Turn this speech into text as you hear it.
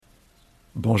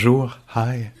Bonjour,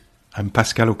 hi, I'm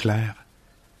Pascal Auclair.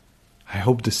 I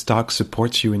hope this talk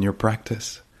supports you in your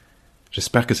practice.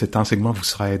 J'espère que cet enseignement vous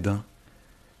sera aidant.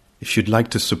 If you'd like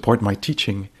to support my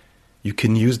teaching, you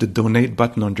can use the donate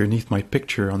button underneath my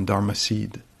picture on Dharma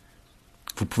Seed.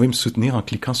 Vous pouvez me soutenir en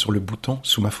cliquant sur le bouton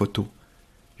sous ma photo.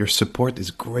 Your support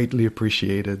is greatly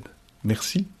appreciated.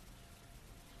 Merci.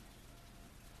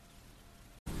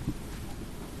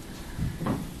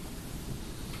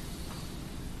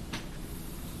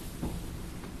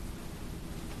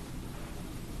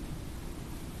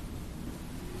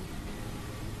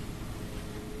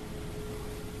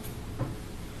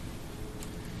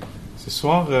 Ce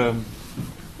soir,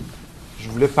 je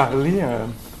voulais parler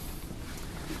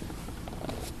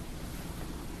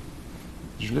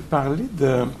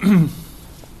de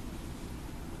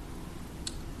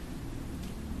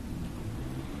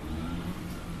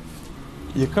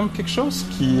il y a comme quelque chose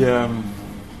qui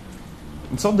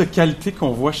une sorte de qualité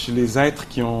qu'on voit chez les êtres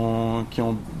qui ont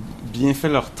bien fait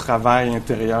leur travail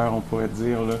intérieur, on pourrait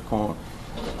dire là,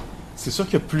 c'est sûr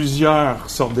qu'il y a plusieurs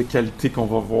sortes de qualités qu'on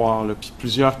va voir, là, puis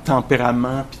plusieurs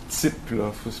tempéraments, puis types.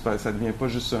 Là. Ça ne devient pas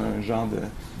juste un genre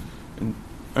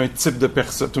un type de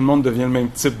personne. Tout le monde devient le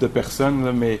même type de personne,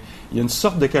 là, mais il y a une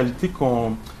sorte de qualité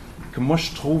que moi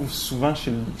je trouve souvent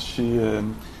chez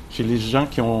les gens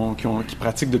qui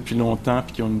pratiquent depuis longtemps,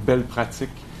 puis qui ont une belle pratique.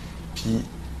 Puis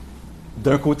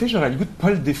d'un côté, j'aurais le goût de ne pas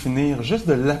le définir, juste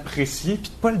de l'apprécier, puis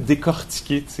de ne pas le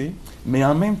décortiquer, tu sais. Mais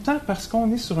en même temps, parce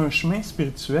qu'on est sur un chemin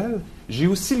spirituel, j'ai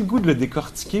aussi le goût de le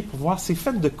décortiquer pour voir c'est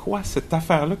fait de quoi cette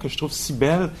affaire-là que je trouve si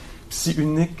belle, si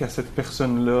unique à cette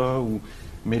personne-là,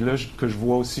 mais là, que je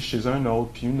vois aussi chez un autre,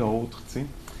 puis une autre, tu sais.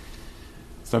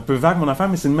 C'est un peu vague, mon affaire,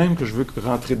 mais c'est le même que je veux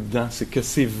rentrer dedans. C'est que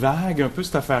c'est vague, un peu,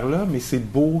 cette affaire-là, mais c'est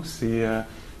beau,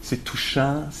 c'est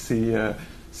touchant,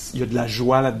 il y a de la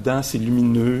joie là-dedans, c'est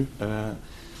lumineux.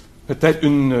 Peut-être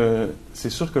c'est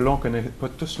sûr que là, on ne connaît pas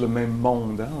tous le même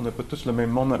monde. Hein? On n'a pas tous le même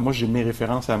monde. Moi, j'ai mes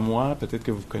références à moi. Peut-être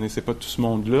que vous ne connaissez pas tout ce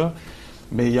monde-là.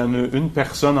 Mais il y en a une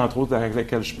personne, entre autres, avec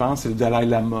laquelle je pense, c'est le Dalai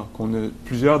Lama.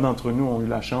 Plusieurs d'entre nous ont eu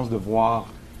la chance de voir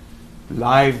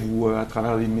live ou à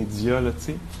travers les médias. Là, tu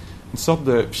sais. Une sorte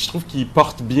de... Puis je trouve qu'il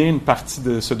porte bien une partie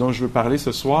de ce dont je veux parler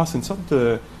ce soir. C'est une sorte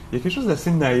de... Il y a quelque chose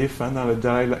d'assez naïf hein, dans le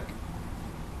Dalai Lama.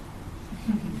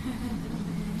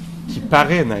 Qui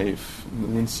paraît naïf.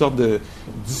 Une sorte de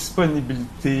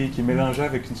disponibilité qui est mélangée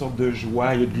avec une sorte de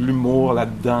joie. Il y a de l'humour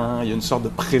là-dedans. Il y a une sorte de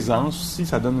présence aussi.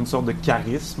 Ça donne une sorte de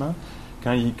charisme. Hein.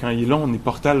 Quand il est là, on est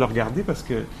porté à le regarder parce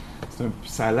que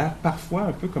ça a l'air parfois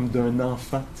un peu comme d'un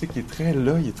enfant, tu sais, qui est très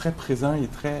là, il est très présent, il y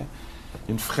a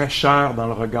une fraîcheur dans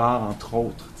le regard, entre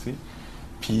autres. Tu sais.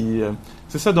 Puis,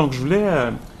 c'est ça. Donc, je voulais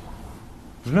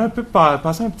un peu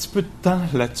passer un petit peu de temps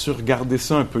là-dessus, regarder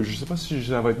ça un peu. Je ne sais pas si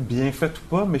ça va être bien fait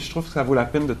ou pas, mais je trouve que ça vaut la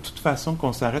peine de toute façon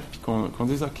qu'on s'arrête et qu'on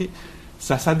dise, OK,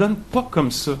 ça donne pas comme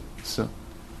ça.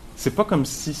 C'est pas comme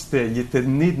si il était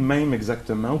né de même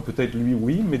exactement, ou peut-être lui,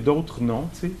 oui, mais d'autres non,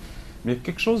 tu sais. Mais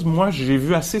quelque chose, moi, j'ai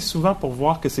vu assez souvent pour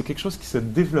voir que c'est quelque chose qui se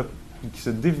développe et qui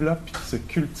se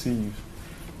cultive.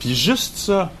 Puis juste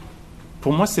ça,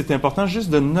 pour moi, c'est important juste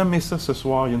de nommer ça ce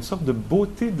soir. Il y a une sorte de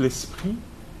beauté de l'esprit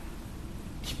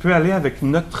qui peut aller avec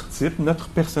notre type, notre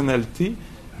personnalité,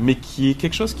 mais qui est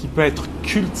quelque chose qui peut être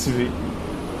cultivé.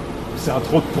 C'est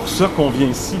entre autres pour ça qu'on vient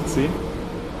ici, tu sais.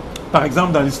 Par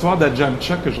exemple, dans l'histoire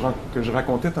d'Ajamcha que je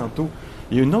racontais tantôt,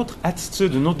 il y a une autre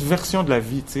attitude, une autre version de la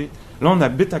vie, tu sais. Là, on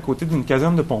habite à côté d'une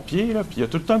caserne de pompiers, là, puis il y a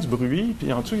tout le temps du bruit,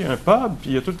 puis en dessous, il y a un pub,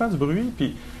 puis il y a tout le temps du bruit,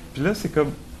 puis là, c'est comme,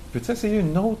 peux-tu essayer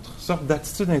une autre sorte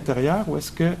d'attitude intérieure où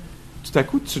est-ce que, tout à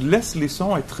coup, tu laisses les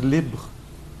sons être libres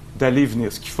d'aller et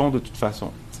venir, ce qu'ils font de toute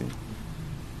façon. T'sais.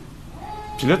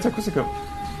 Puis là, tout à coup, c'est comme...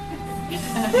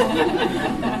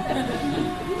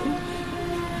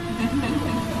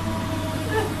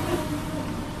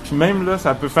 Puis même là,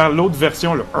 ça peut faire l'autre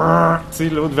version,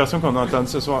 l'autre version qu'on a entendue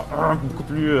ce soir, beaucoup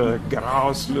plus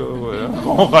grasse,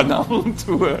 ronronnante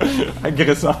ou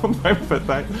agressante même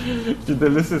peut-être. Puis de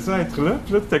laisser ça être là,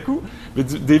 puis là, tout à coup,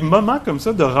 des moments comme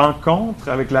ça de rencontre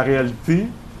avec la réalité,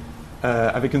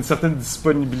 avec une certaine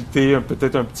disponibilité,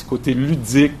 peut-être un petit côté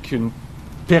ludique, une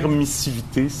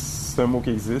permissivité, si c'est un mot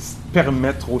qui existe,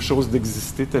 permettre aux choses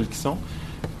d'exister telles qu'elles sont.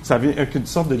 Ça vient avec une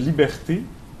sorte de liberté.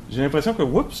 J'ai l'impression que,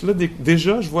 oups, là,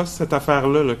 déjà, je vois cette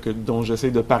affaire-là dont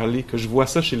j'essaie de parler, que je vois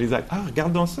ça chez les actes. Ah,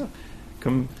 regardons ça.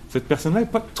 Comme cette personne-là n'est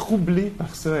pas troublée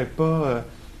par ça, elle est pas,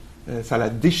 ça la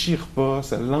déchire pas,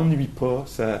 ça l'ennuie pas.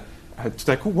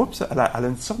 Tout à coup, oups, elle a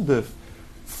une sorte de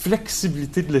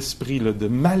flexibilité de l'esprit, là, de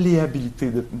malléabilité.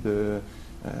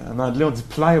 En anglais, on dit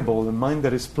pliable, the mind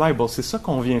that is pliable. C'est ça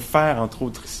qu'on vient faire, entre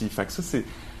autres, ici. Fait que ça,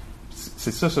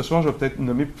 c'est ça, ce soir, je vais peut-être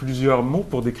nommer plusieurs mots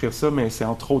pour décrire ça, mais c'est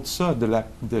entre autres ça,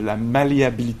 de la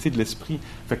malléabilité de l'esprit.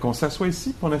 Fait qu'on s'assoit ici,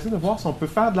 puis on essaie de voir si on peut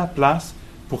faire de la place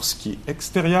pour ce qui est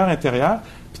extérieur, intérieur,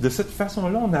 puis de cette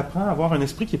façon-là, on apprend à avoir un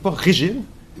esprit qui n'est pas rigide.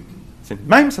 C'est de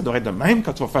même, ça devrait être de même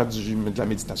quand tu vas faire de la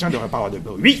méditation, il ne devrait pas avoir de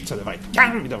bruit, ça devrait être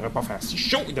calme, il ne devrait pas faire si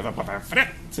chaud, il ne devrait pas faire frais.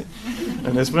 T'sais.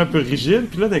 Un esprit un peu rigide,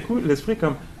 puis là, d'un coup, l'esprit est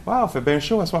comme « Wow, fait bien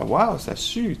chaud à soir, wow, ça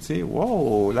sue, tu sais,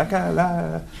 wow,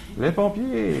 les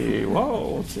pompiers,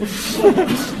 wow, tu sais. »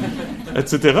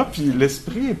 etc. Puis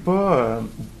l'esprit est pas,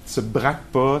 se braque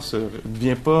pas,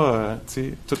 vient pas, tu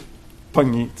sais, tout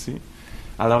pogné, tu sais.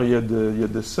 Alors, il y a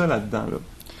de ça là-dedans, là.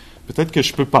 Peut-être que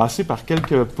je peux passer par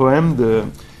quelques poèmes de...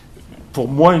 Pour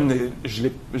moi,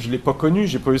 je l'ai pas connu,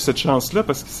 j'ai pas eu cette chance-là,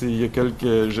 parce que il y a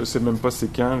quelques... Je sais même pas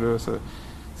c'est quand, là,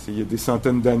 il y a des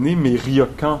centaines d'années, mais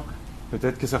Ryokan,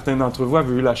 peut-être que certains d'entre vous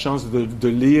avaient eu la chance de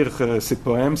lire ces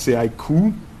poèmes, c'est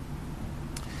haïkus.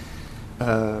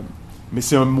 Mais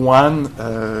c'est un moine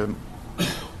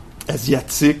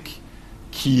asiatique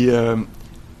qui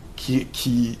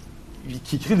écrit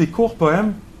des courts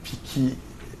poèmes, puis qui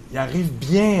arrive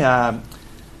bien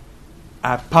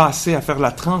à passer, à faire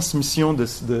la transmission de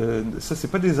ça.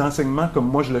 C'est pas des enseignements comme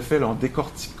moi je le fais, là, en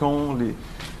décortiquant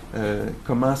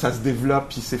comment ça se développe,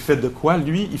 puis c'est fait de quoi.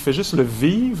 Lui, il fait juste le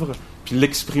vivre, puis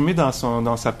l'exprimer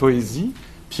dans sa poésie,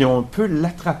 puis on peut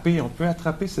l'attraper, on peut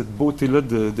attraper cette beauté-là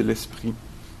de l'esprit.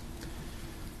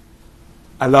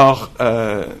 Alors,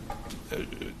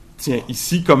 tiens,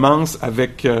 ici commence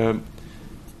avec...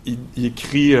 il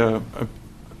écrit un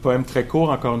poème très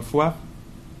court, encore une fois.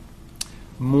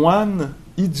 Moine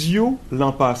idiot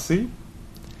l'an passé,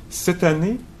 cette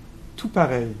année, tout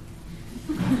pareil.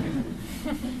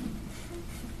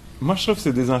 Moi, je trouve que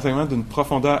c'est des enseignements d'une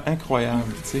profondeur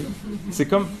incroyable, tu sais. C'est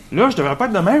comme, là, je devrais pas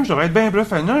être de même, je devrais être bien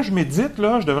bluff. Non, je médite,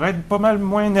 là, je devrais être pas mal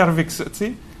moins énervé que ça, tu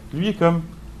sais. Lui, il est comme,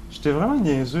 j'étais vraiment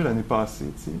niaiseux l'année passée,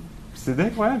 tu sais. Puis c'est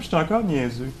incroyable, j'étais encore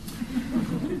niaiseux.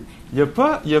 Il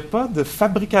n'y a pas de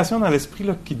fabrication dans l'esprit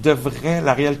là,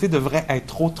 la réalité devrait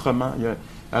être autrement.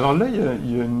 Alors là, il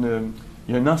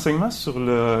y a un enseignement sur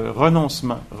le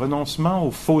renoncement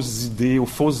aux fausses idées, aux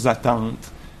fausses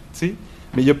attentes, tu sais.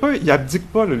 Mais il n'abdique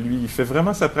pas, là, lui. Il fait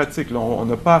vraiment sa pratique. Là. On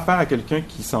n'a pas affaire à quelqu'un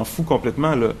qui s'en fout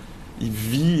complètement. Là. Il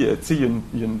vit, tu sais,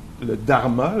 il y a le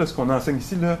dharma, là, ce qu'on enseigne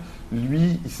ici. Là,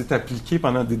 lui, il s'est appliqué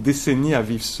pendant des décennies à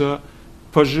vivre ça,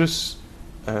 pas juste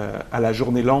à la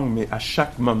journée longue, mais à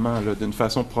chaque moment, là, d'une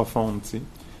façon profonde. Tu sais.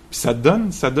 Puis ça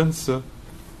donne ça.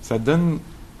 Ça donne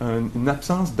une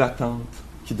absence d'attente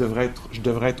qui devrait être, je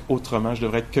devrais être autrement, je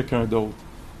devrais être quelqu'un d'autre.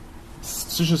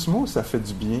 C'est juste moi ou ça fait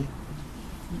du bien?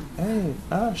 Hey,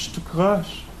 je suis tout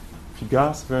croche. Puis,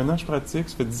 gars, ça fait 1 an que je pratique,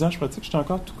 ça fait 10 ans que je pratique, je suis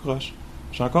encore tout croche.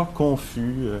 Je suis encore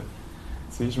confus.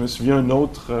 Tu sais, je me souviens d'un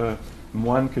autre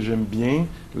moine que j'aime bien.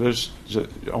 Là,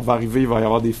 on va arriver, il va y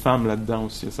avoir des femmes là-dedans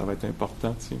aussi, ça va être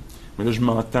important, tu sais. Mais là, je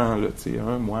m'entends, là, tu sais,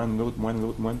 un moine, l'autre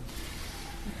moine.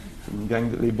 Une gang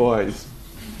les boys.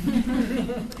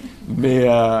 Mais,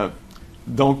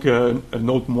 donc, un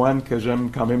autre moine que j'aime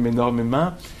quand même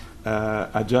énormément,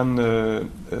 Ajahn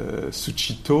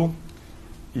Sucitto,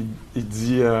 il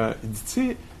dit, tu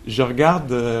sais, je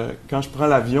regarde, quand je prends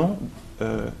l'avion,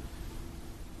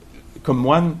 comme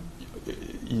moine,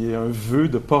 il y a un vœu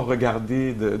de ne pas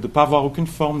regarder, de ne pas avoir aucune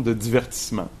forme de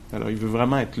divertissement. Alors, il veut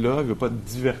vraiment être là, il ne veut pas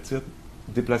divertir,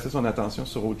 déplacer son attention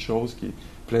sur autre chose qui est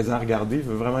plaisant à regarder, il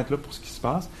veut vraiment être là pour ce qui se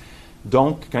passe.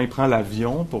 Donc, quand il prend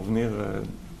l'avion pour venir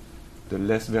de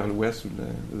l'est vers l'ouest ou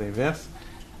l'inverse,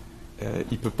 il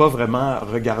ne peut pas vraiment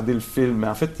regarder le film. Mais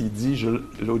en fait, il dit,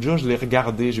 l'autre jour, je l'ai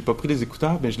regardé, j'ai pas pris les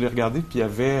écouteurs, mais je l'ai regardé, puis il y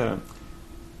avait,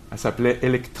 elle s'appelait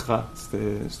Electra,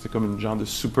 c'était comme une genre de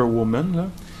superwoman, là.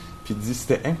 Puis il dit,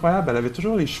 c'était incroyable, elle avait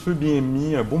toujours les cheveux bien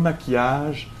mis, un beau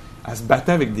maquillage, elle se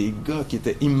battait avec des gars qui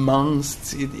étaient immenses,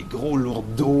 tu sais, des gros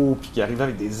lourdeaux, puis qui arrivaient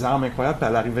avec des armes incroyables, puis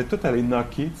elle arrivait toute à les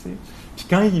knocker, tu sais. Puis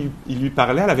quand il lui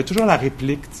parlait, elle avait toujours la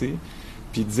réplique, tu sais.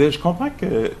 Puis il disait, je comprends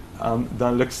que en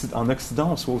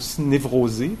Occident, on soit aussi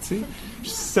névrosé, tu sais.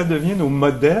 Puis si ça devient nos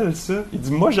modèles, ça. Il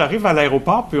dit, moi, j'arrive à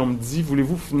l'aéroport, puis on me dit,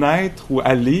 voulez-vous fenêtre ou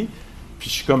aller? Puis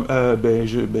je suis comme,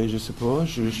 je sais pas,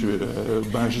 je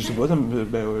sais pas,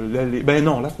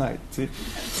 non, la fenêtre, tu sais.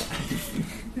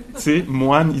 Tu sais,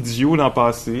 moine idiot l'an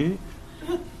passé,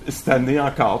 cette année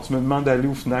encore, tu me demandes d'aller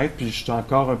aux fenêtres, puis je suis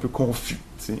encore un peu confus,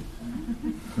 tu sais.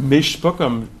 Mais je suis pas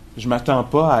comme, je m'attends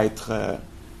pas à être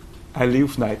aller aux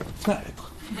fenêtres.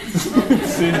 Tu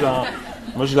sais, genre,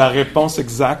 moi j'ai la réponse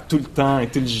exacte tout le temps,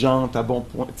 intelligente, à bon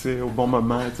point, tu sais, au bon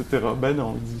moment, etc. Ben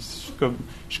non, il dit,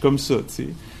 je suis comme ça, tu sais.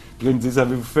 Puis là, ils me disent,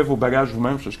 avez-vous fait vos bagages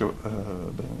vous-même? Je suis comme,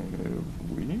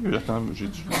 oui. Attends, j'ai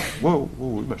dit,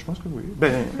 oui, ben, je pense que oui.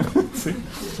 Ben, tu sais.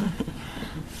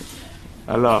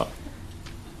 Alors,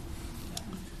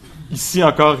 ici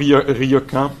encore,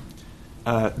 Ryokan.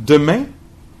 Demain,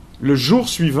 le jour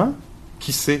suivant,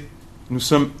 qui sait? Nous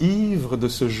sommes ivres de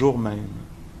ce jour même.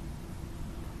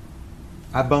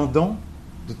 Abandon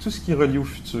de tout ce qui est relié au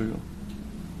futur.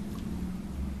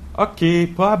 OK,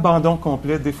 pas abandon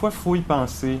complet. Des fois, il faut y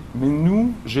penser. Mais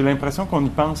nous, j'ai l'impression qu'on y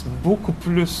pense beaucoup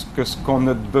plus que ce qu'on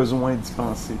a besoin d'y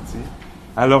penser. T'sais.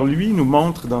 Alors lui, il nous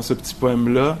montre dans ce petit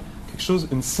poème-là quelque chose,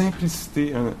 une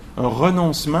simplicité, un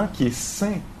renoncement qui est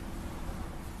sain.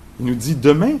 Il nous dit,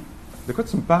 demain, de quoi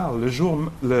tu me parles?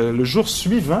 Le jour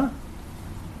suivant,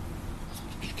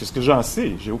 qu'est-ce que j'en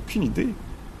sais? J'ai aucune idée.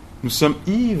 Nous sommes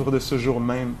ivres de ce jour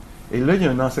même. Et là, il y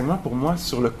a un enseignement pour moi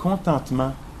sur le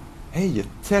contentement. Hey, il y a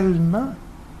tellement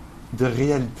de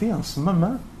réalité en ce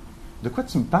moment. De quoi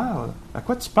tu me parles? À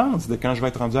quoi tu penses de quand je vais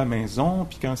être rendu à la maison,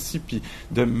 puis quand si, puis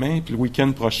demain, puis le week-end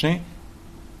prochain?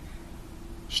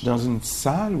 Je suis dans une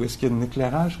salle où est-ce qu'il y a un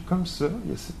éclairage comme ça,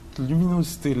 il y a cette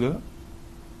luminosité-là.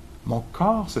 Mon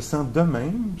corps se sent de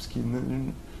même, ce qui est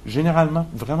généralement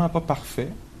vraiment pas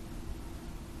parfait.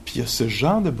 Puis il y a ce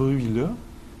genre de bruit-là.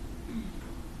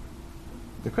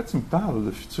 De quoi tu me parles,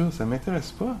 le futur? Ça ne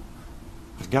m'intéresse pas.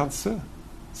 Regarde ça.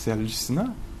 C'est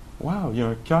hallucinant. Wow, il y a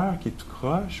un cœur qui est tout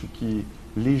croche, ou qui est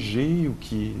léger, ou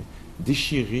qui est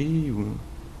déchiré, ou...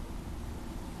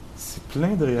 C'est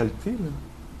plein de réalités,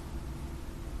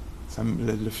 là.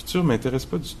 Le futur ne m'intéresse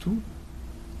pas du tout.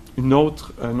 Un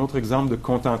autre exemple de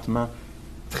contentement.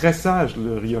 Très sage,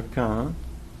 le Ryokan. Hein?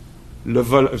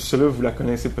 Cela, vous la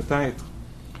connaissez peut-être.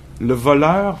 Le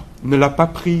voleur ne l'a pas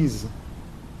prise,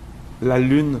 la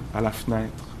lune à la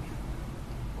fenêtre.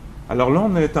 Alors là,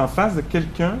 on est en face de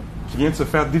quelqu'un qui vient de se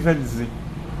faire dévaliser.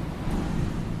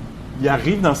 Il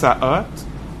arrive dans sa hotte,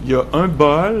 il y a un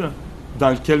bol dans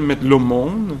lequel mettre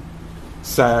l'aumône.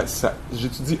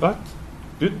 J'ai-tu dit hotte?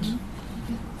 Hutte?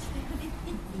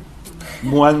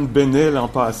 Moine bénet l'an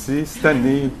passé, cette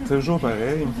année, toujours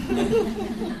pareil.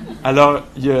 Alors,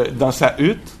 dans sa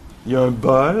hutte, il y a un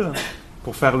bol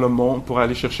pour faire l'aumône, pour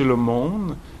aller chercher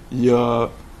l'aumône. Il y a,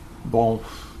 il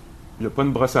n'y a pas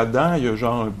une brosse à dents, il y a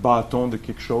genre un bâton de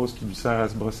quelque chose qui lui sert à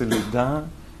se brosser les dents.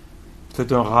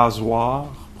 Peut-être un rasoir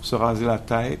pour se raser la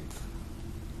tête.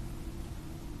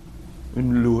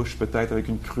 Une louche, peut-être, avec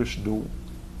une cruche d'eau.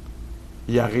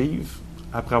 Il arrive,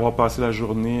 après avoir passé la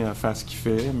journée à faire ce qu'il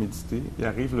fait, méditer, il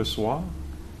arrive le soir,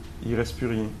 il ne reste plus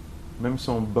rien. Même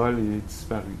son bol est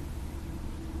disparu.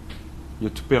 Il a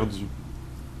tout perdu.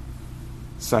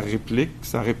 Sa réplique,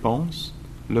 sa réponse,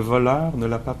 le voleur ne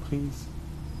l'a pas prise.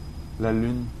 La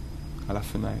lune à la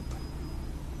fenêtre.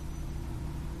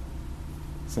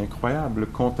 C'est incroyable, le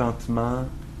contentement,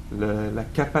 la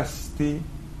capacité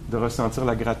de ressentir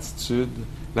la gratitude,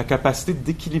 la capacité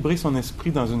d'équilibrer son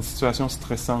esprit dans une situation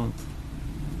stressante.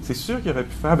 C'est sûr qu'il aurait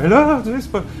pu faire, mais là, tu sais,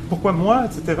 c'est pas, pourquoi moi,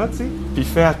 etc. Tu sais. Puis il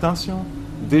fait attention.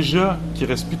 Déjà qu'il ne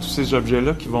reste plus tous ces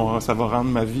objets-là, ça va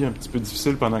rendre ma vie un petit peu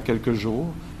difficile pendant quelques jours.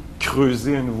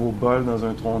 Creuser un nouveau bol dans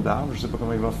un tronc d'arbre, je ne sais pas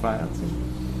comment il va faire, tu sais.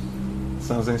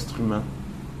 Sans instrument.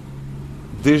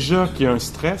 Déjà qu'il y a un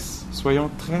stress, faisons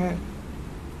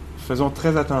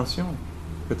très attention.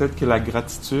 Peut-être que la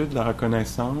gratitude, la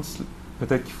reconnaissance,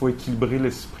 peut-être qu'il faut équilibrer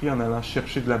l'esprit en allant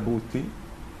chercher de la beauté.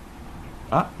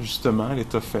 Ah, justement, elle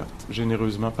est offerte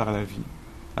généreusement par la vie,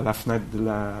 à la fenêtre de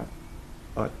la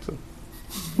hotte.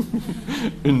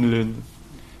 Une lune.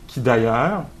 Qui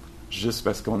d'ailleurs, juste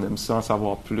parce qu'on aime ça en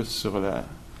savoir plus sur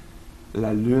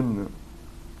la lune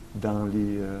dans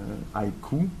les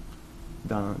haïkus,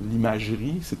 dans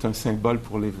l'imagerie, c'est un symbole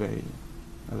pour l'éveil.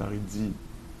 Alors il dit,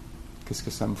 qu'est-ce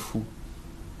que ça me fout?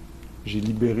 J'ai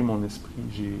libéré mon esprit,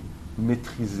 j'ai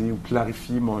maîtrisé ou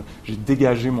clarifié, j'ai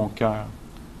dégagé mon cœur.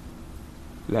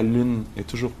 La lune est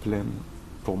toujours pleine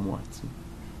pour moi. Tu sais.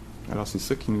 Alors c'est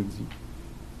ça qu'il nous dit.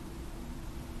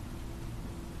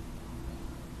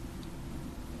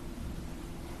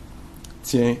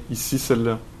 Tiens, ici,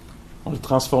 celle-là. On le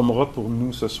transformera pour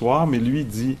nous ce soir, mais lui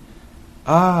dit «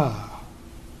 Ah,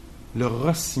 le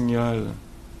rossignol.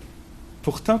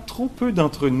 Pourtant, trop peu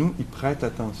d'entre nous y prêtent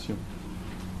attention.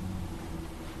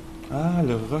 Ah,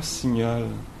 le rossignol.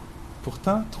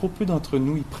 Pourtant, trop peu d'entre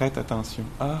nous y prêtent attention.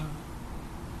 Ah,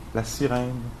 la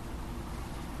sirène.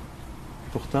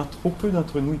 Pourtant, trop peu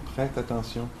d'entre nous y prêtent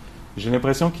attention. » J'ai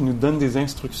l'impression qu'il nous donne des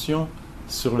instructions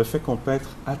sur le fait qu'on peut être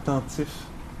attentif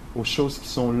aux choses qui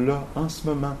sont là, en ce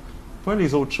moment. Pas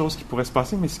les autres choses qui pourraient se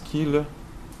passer, mais ce qui est là.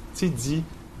 Tu sais, dit,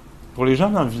 pour les gens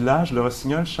dans le village, le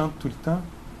rossignol chante tout le temps,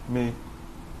 mais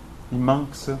il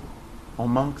manque ça. On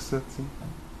manque ça, tu sais.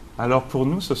 Alors pour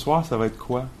nous, ce soir, ça va être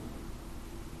quoi?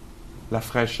 La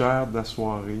fraîcheur de la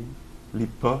soirée, les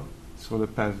pas sur le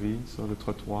pavé, sur le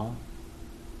trottoir.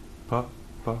 Pas.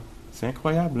 C'est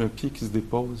incroyable, un pied qui se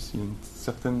dépose. Il y a une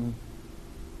certaine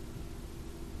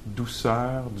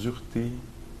douceur, dureté,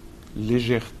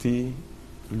 légèreté,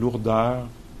 lourdeur.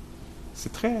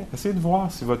 C'est très... Essayez de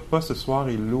voir si votre pas ce soir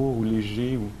est lourd ou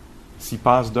léger ou s'il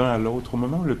passe d'un à l'autre. Au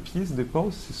moment où le pied se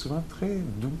dépose, c'est souvent très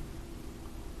doux.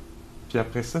 Puis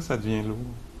après ça, ça devient lourd.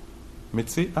 Mais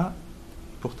tu sais,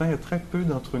 pourtant, il y a très peu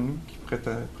d'entre nous qui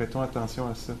prêtons attention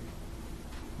à ça.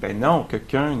 Ben non,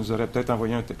 quelqu'un nous aurait peut-être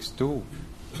envoyé un texto.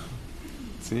 Tu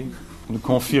sais, nous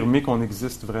confirmer qu'on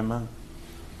existe vraiment.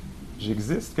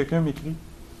 J'existe, quelqu'un m'écrit.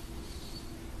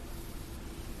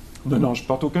 Non, je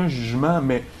porte aucun jugement,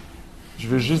 mais je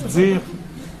veux juste dire,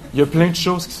 il y a plein de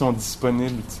choses qui sont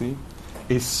disponibles, tu sais.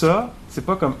 Et ça, c'est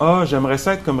pas comme, j'aimerais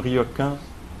ça être comme Ryokan.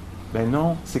 Ben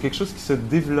non, c'est quelque chose qui se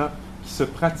développe, qui se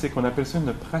pratique. On appelle ça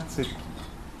une pratique.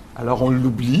 Alors on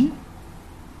l'oublie,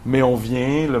 mais on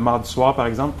vient le mardi soir, par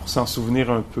exemple, pour s'en souvenir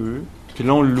un peu. Puis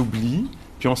là, on l'oublie,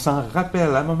 puis on s'en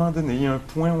rappelle. À un moment donné, il y a un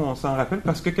point où on s'en rappelle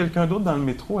parce que quelqu'un d'autre dans le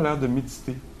métro a l'air de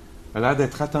méditer, a l'air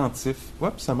d'être attentif.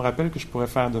 Ouais, puis ça me rappelle que je pourrais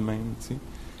faire de même, tu sais.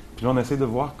 Puis là, on essaie de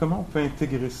voir comment on peut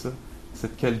intégrer ça,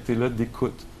 cette qualité-là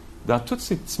d'écoute, dans tous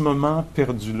ces petits moments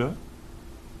perdus-là,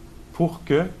 pour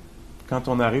que, quand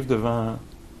on arrive devant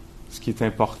ce qui est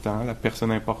important, la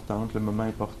personne importante, le moment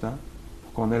important,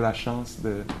 pour qu'on ait la chance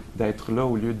d'être là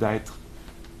au lieu d'être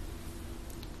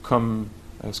comme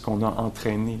ce qu'on a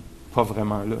entraîné, pas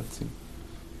vraiment là, tu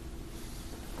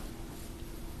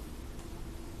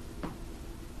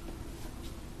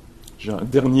sais. Un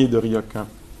dernier de Ryokan.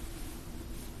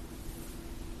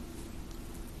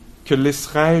 Que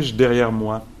laisserai-je derrière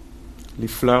moi? Les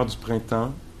fleurs du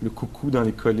printemps, le coucou dans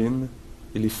les collines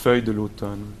et les feuilles de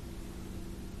l'automne.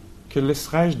 Que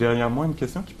laisserai-je derrière moi? Une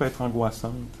question qui peut être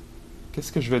angoissante.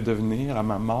 Qu'est-ce que je vais devenir à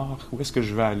ma mort? Où est-ce que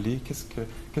je vais aller?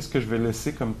 Qu'est-ce que je vais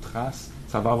laisser comme trace?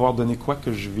 Ça va avoir donné quoi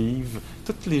que je vive?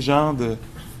 Tous les genres de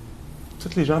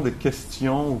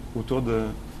questions autour de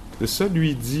ça.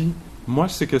 Lui dit, moi,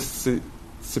 c'est que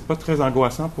c'est pas très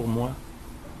angoissant pour moi.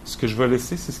 Ce que je vais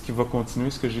laisser, c'est ce qui va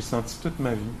continuer, ce que j'ai senti toute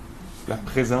ma vie. La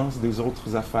présence des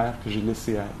autres affaires que j'ai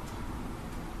laissées être.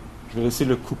 Je vais laisser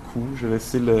le coucou, je vais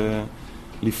laisser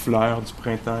les fleurs du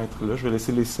printemps être là, je vais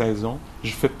laisser les saisons.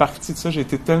 Je fais partie de ça. J'ai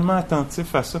été tellement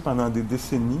attentif à ça pendant des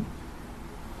décennies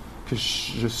que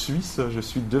je suis ça, je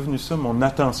suis devenu ça. Mon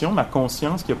attention, ma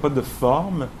conscience, qu'il n'y a pas de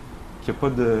forme, qu'il n'y a pas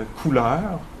de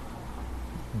couleur,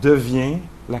 devient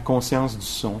la conscience du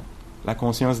son, la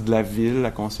conscience de la ville,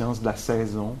 la conscience de la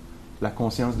saison, la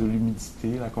conscience de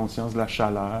l'humidité, la conscience de la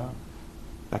chaleur,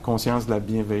 la conscience de la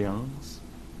bienveillance.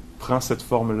 Prend cette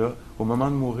forme-là. Au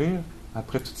moment de mourir,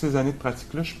 après toutes ces années de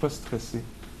pratique-là, je ne suis pas stressé.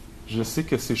 Je sais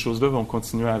que ces choses-là vont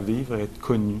continuer à vivre, à être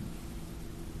connues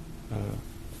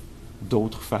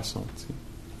d'autres façons. Tu sais.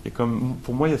 Et comme,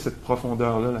 pour moi, il y a cette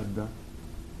profondeur-là là-dedans.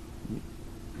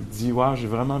 Il dit, wow, j'ai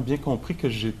vraiment bien compris que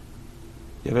il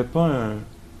n'y avait pas un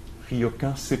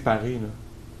Ryokan séparé, là.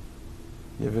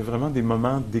 Il y avait vraiment des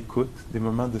moments d'écoute, des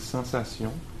moments de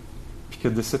sensation, puis que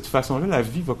de cette façon-là, la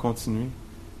vie va continuer.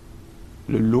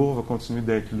 Le lourd va continuer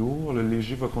d'être lourd, le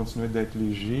léger va continuer d'être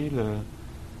léger,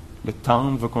 le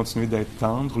tendre va continuer d'être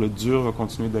tendre, le dur va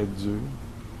continuer d'être dur.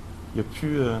 Il n'y a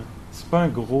plus... c'est pas un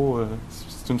gros...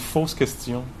 c'est une fausse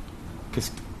question.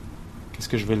 Qu'est-ce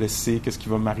que je vais laisser? Qu'est-ce qui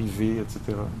va m'arriver? Etc.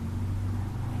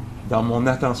 Dans mon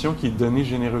attention qui est donnée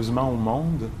généreusement au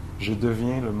monde, je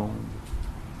deviens le monde.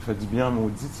 Ça fait du bien à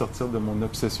maudit de sortir de mon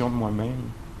obsession de moi-même,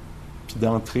 puis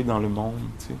d'entrer dans le monde,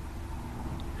 tu sais.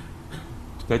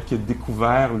 Peut-être qu'il a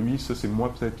découvert, lui, ça c'est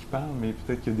moi peut-être qui parle, mais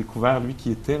peut-être qu'il a découvert, lui,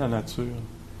 qui était la nature,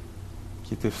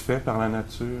 qui était fait par la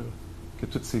nature, que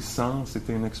tous ses sens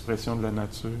étaient une expression de la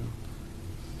nature,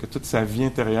 que toute sa vie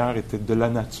intérieure était de la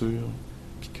nature,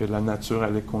 puis que la nature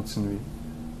allait continuer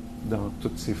dans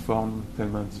toutes ses formes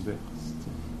tellement diverses.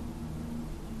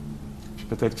 Puis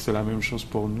peut-être que c'est la même chose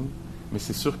pour nous, mais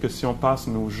c'est sûr que si on passe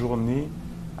nos journées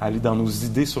à aller dans nos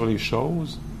idées sur les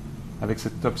choses, avec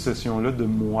cette obsession-là de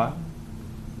moi,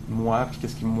 puis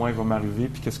qu'est-ce qui, moi, il va m'arriver,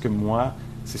 puis qu'est-ce que moi,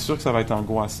 c'est sûr que ça va être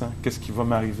angoissant. Qu'est-ce qui va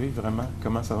m'arriver, vraiment?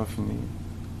 Comment ça va finir?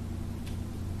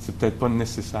 C'est peut-être pas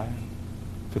nécessaire.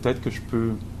 Peut-être que je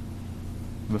peux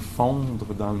me fondre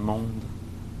dans le monde,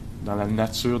 dans la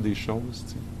nature des choses,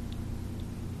 tu sais.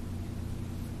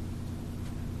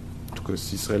 En tout cas,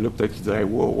 s'il serait là, peut-être qu'il dirait «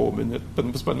 Wow, minute,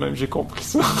 c'est pas de même, j'ai compris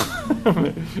ça. »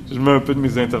 Mais je mets un peu de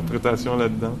mes interprétations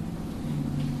là-dedans.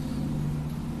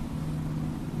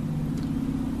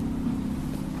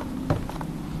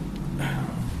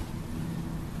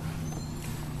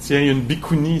 Tiens, il y a une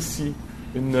bhikkhuni ici,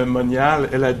 une moniale,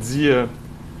 elle a dit...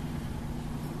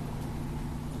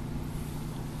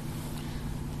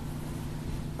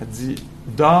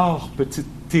 dors, petite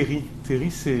Théri. Théri,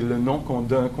 c'est le nom qu'on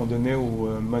donnait aux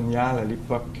moniales à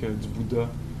l'époque du Bouddha.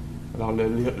 Alors,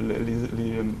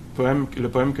 le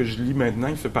poème que je lis maintenant,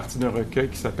 il fait partie d'un recueil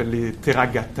qui s'appelle les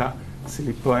Theragatha. C'est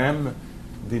les poèmes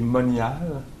des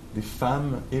moniales, des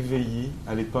femmes éveillées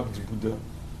à l'époque du Bouddha.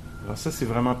 Alors ça, c'est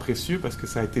vraiment précieux parce que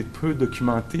ça a été peu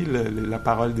documenté, la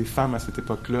parole des femmes à cette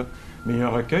époque-là. Mais il y a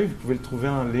un recueil, vous pouvez le trouver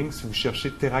en ligne si vous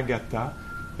cherchez Theragatha.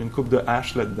 Il y a une coupe de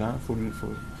H là-dedans.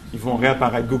 Ils vont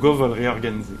réapparaître. Google va le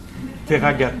réorganiser.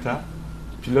 Theragatha.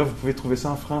 Puis là, vous pouvez trouver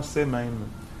ça en français même.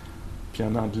 Puis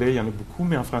en anglais, il y en a beaucoup,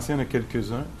 mais en français, il y en a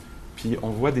quelques-uns. Puis on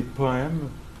voit des poèmes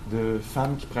de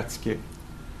femmes qui pratiquaient.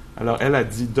 Alors, elle a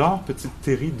dit, dors, petite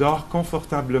Théri, dors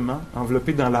confortablement,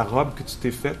 enveloppée dans la robe que tu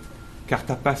t'es faite, car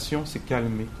ta passion s'est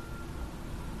calmée.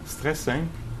 C'est très simple,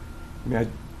 mais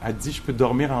elle dit, je peux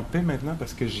dormir en paix maintenant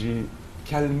parce que j'ai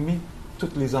calmé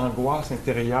toutes les angoisses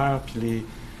intérieures, puis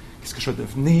qu'est-ce que je vais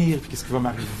devenir, puis qu'est-ce qui va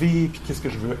m'arriver, puis qu'est-ce que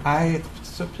je veux être, puis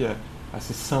tout ça. Puis elle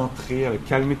s'est centrée, elle a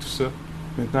calmé tout ça.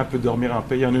 Maintenant, elle peut dormir en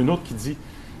paix. Il y en a une autre qui dit,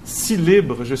 si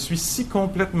libre, je suis si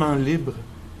complètement libre,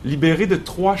 libéré de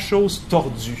 3 choses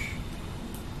tordues.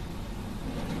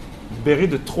 Libéré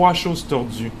de 3 choses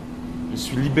tordues. Je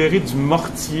suis libéré du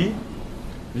mortier,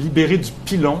 libéré du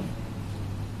pilon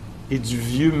et du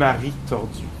vieux mari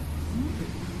tordu.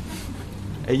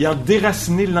 Ayant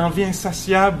déraciné l'envie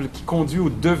insatiable qui conduit au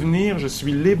devenir, je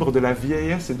suis libre de la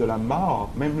vieillesse et de la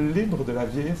mort, même libre de la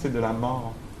vieillesse et de la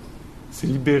mort. C'est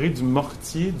libéré du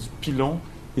mortier, du pilon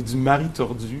et du mari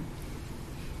tordu.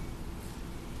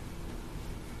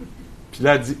 Puis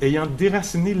là, elle dit, ayant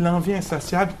déraciné l'envie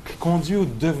insatiable qui conduit au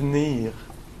devenir.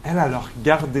 Elle a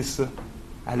regardé ça.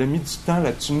 Elle a mis du temps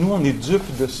là-dessus. Nous, on est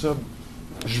dupes de ça.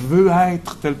 Je veux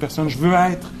être telle personne, je veux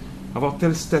avoir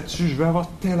tel statut, je veux avoir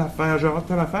telle affaire, je veux avoir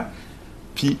telle affaire.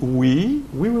 Puis oui,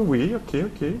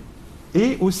 ok.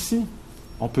 Et aussi,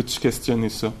 on peut-tu questionner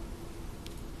ça?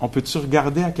 On peut-tu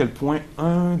regarder à quel point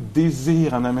un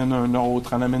désir en amène un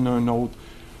autre,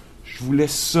 Je voulais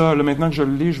ça, là, maintenant que je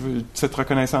l'ai, je veux cette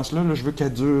reconnaissance-là, là, je veux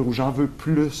qu'elle dure, ou j'en veux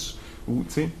plus, ou,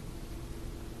 tu sais.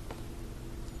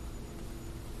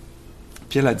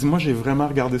 Puis elle a dit, moi, j'ai vraiment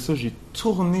regardé ça, j'ai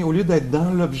tourné, au lieu d'être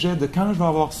dans l'objet de quand je vais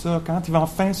avoir ça, quand il va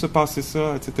enfin se passer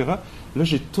ça, etc., là,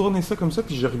 j'ai tourné ça comme ça,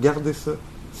 puis j'ai regardé ça.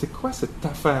 C'est quoi cette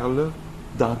affaire-là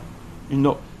dans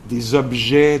des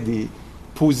objets, des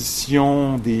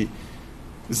positions, des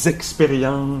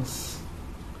expériences?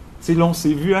 Tu sais, là, on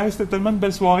s'est vu, hey, c'était tellement une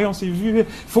belle soirée, on s'est vu, il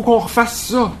faut qu'on refasse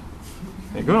ça.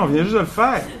 Les gars, on vient juste de le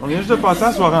faire. On vient juste de passer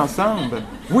la soirée ensemble.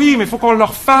 Oui, mais il faut qu'on le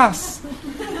refasse.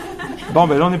 Bon,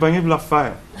 ben là, on est pogné pour le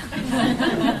refaire.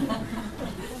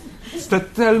 C'était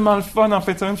tellement le fun en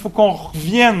fait. Il faut qu'on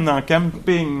revienne en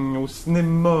camping, au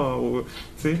cinéma,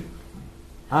 tu sais.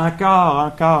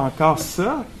 Encore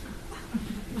ça.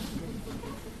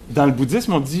 Dans le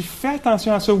bouddhisme, on dit, fais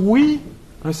attention à ça. Oui,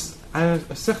 à un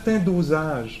certain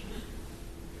dosage.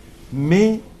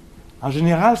 Mais, en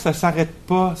général, ça ne s'arrête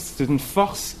pas. C'est une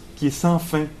force qui est sans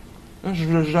fin. Là,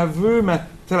 j'avoue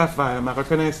telle affaire, ma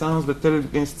reconnaissance de telle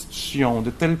institution, de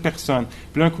telle personne.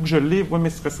 Puis là, un coup que je l'ai, ouais, mais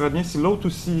ce serait bien si l'autre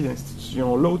aussi,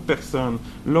 l'institution, l'autre personne,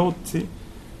 l'autre, tu sais.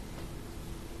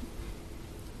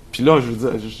 Puis là, je veux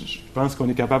dire, je pense qu'on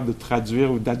est capable de traduire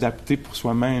ou d'adapter pour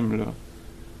soi-même, là.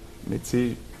 Mais tu sais,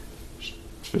 je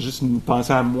fais juste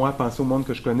penser à moi, penser au monde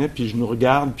que je connais, puis je nous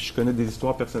regarde, puis je connais des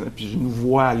histoires personnelles, puis je nous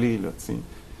vois aller, là, tu sais.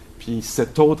 Puis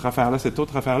cette autre affaire-là.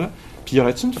 Puis y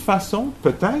aurait-il une façon,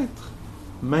 peut-être,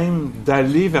 même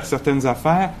d'aller vers certaines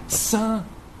affaires sans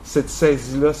cette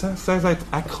saisie-là, sans être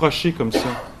accroché comme ça?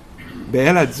 Ben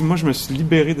elle a dit, moi, je me suis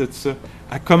libéré de ça.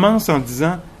 Elle commence en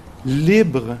disant,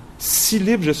 libre, si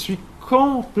libre, je suis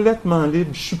complètement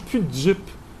libre, je suis plus dupe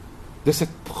de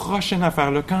cette prochaine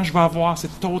affaire-là. Quand je vais avoir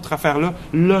cette autre affaire-là,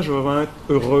 là, je vais vraiment être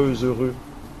heureux.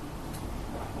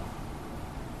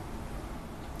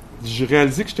 J'ai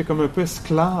réalisé que j'étais comme un peu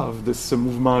esclave de ce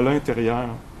mouvement-là intérieur.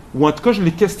 Ou en tout cas, je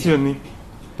l'ai questionné.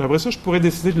 Puis après ça, je pourrais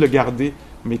décider de le garder.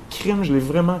 Mais crime, je l'ai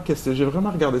vraiment questionné. J'ai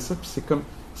vraiment regardé ça, puis c'est comme,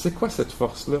 c'est quoi cette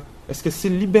force-là? Est-ce que c'est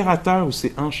libérateur ou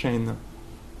c'est enchaînant?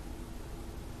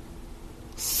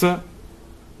 Ça,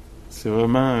 c'est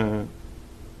vraiment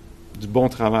du bon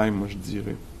travail, moi, je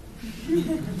dirais.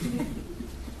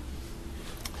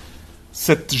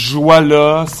 Cette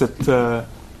joie-là,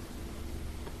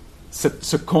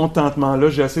 ce contentement-là,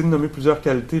 j'ai essayé de nommer plusieurs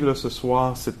qualités là, ce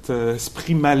soir, cet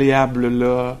esprit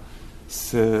malléable-là,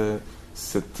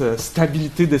 cette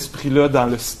stabilité d'esprit-là dans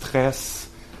le stress,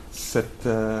 cette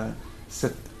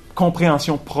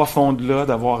compréhension profonde-là,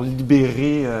 d'avoir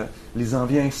libéré les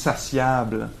envies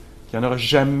insatiables, qu'il n'y en aura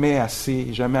jamais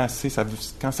assez, jamais assez.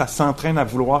 Quand ça s'entraîne à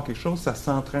vouloir quelque chose, ça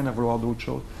s'entraîne à vouloir d'autres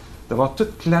choses. D'avoir tout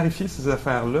clarifié ces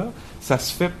affaires-là, ça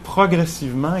se fait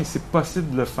progressivement et c'est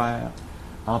possible de le faire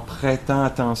en prêtant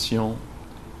attention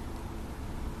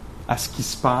à ce qui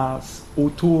se passe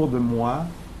autour de moi,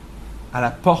 à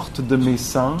la porte de mes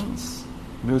sens,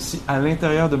 mais aussi à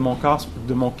l'intérieur de mon corps,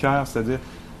 de mon cœur. C'est-à-dire,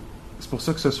 c'est pour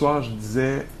ça que ce soir, je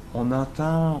disais, on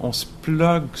entend, on se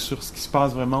plug sur ce qui se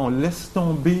passe vraiment, on laisse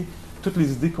tomber toutes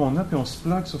les idées qu'on a, puis on se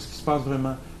plug sur ce qui se passe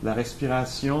vraiment. La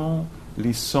respiration,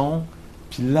 les sons.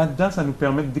 Puis là-dedans, ça nous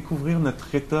permet de découvrir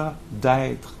notre état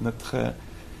d'être,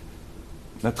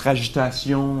 notre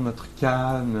agitation, notre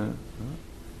calme.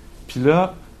 Puis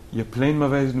là, il y a plein de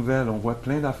mauvaises nouvelles. On voit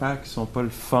plein d'affaires qui sont pas le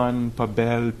fun, pas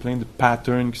belles, plein de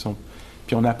patterns qui sont...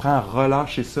 Puis on apprend à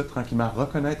relâcher ça tranquillement, à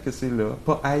reconnaître que c'est là,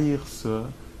 pas haïr ça,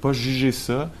 pas juger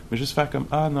ça, mais juste faire comme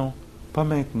 « Ah non, pas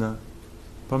maintenant.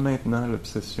 Pas maintenant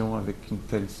l'obsession avec une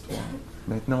telle histoire.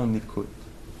 Maintenant on écoute.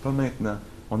 Pas maintenant. »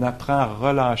 On apprend à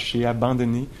relâcher, à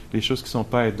abandonner les choses qui ne sont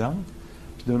pas aidantes.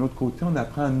 Puis d'un autre côté, on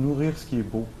apprend à nourrir ce qui est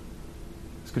beau.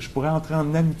 Est-ce que je pourrais entrer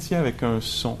en amitié avec un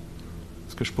son?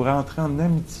 Est-ce que je pourrais entrer en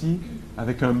amitié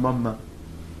avec un moment,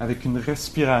 avec une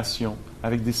respiration,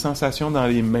 avec des sensations dans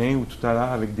les mains ou tout à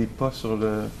l'heure avec des pas sur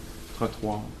le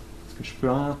trottoir? Est-ce que je peux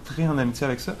entrer en amitié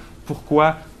avec ça?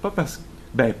 Pourquoi? Pas parce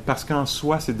qu'en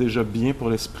soi, c'est déjà bien pour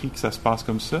l'esprit que ça se passe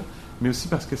comme ça, mais aussi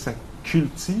parce que ça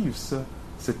cultive ça.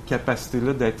 Cette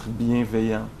capacité-là d'être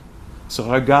bienveillant. Ce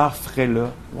regard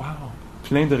frais-là, wow,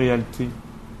 plein de réalité.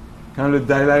 Quand le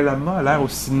Dalai Lama a l'air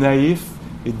aussi naïf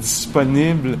et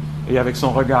disponible et avec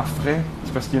son regard frais,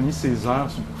 c'est parce qu'il a mis ses heures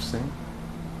sur le coussin.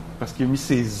 Parce qu'il a mis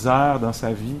ses heures dans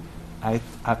sa vie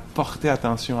à porter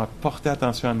attention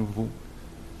à nouveau.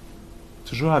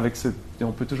 Toujours avec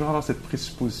on peut toujours avoir cette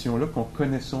présupposition-là qu'on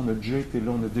connaît ça, on a déjà été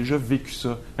là, on a déjà vécu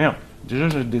ça. Merde, déjà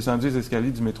j'ai descendu les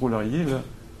escaliers du métro Laurier, là.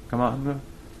 Comment, là?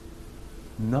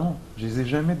 Non, je les ai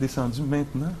jamais descendus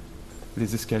maintenant,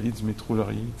 les escaliers du métro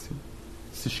Laurier. Tu sais.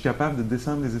 Si je suis capable de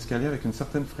descendre les escaliers avec une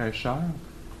certaine fraîcheur,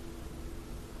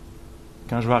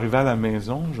 quand je vais arriver à la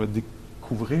maison, je vais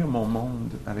découvrir mon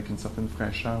monde avec une certaine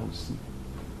fraîcheur aussi.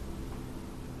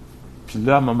 Puis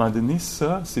là, à un moment donné,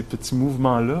 ces petits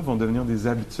mouvements-là vont devenir des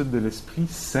habitudes de l'esprit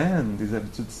saines, des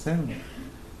habitudes saines,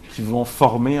 qui vont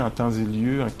former en temps et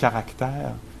lieu un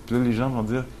caractère. Puis là, les gens vont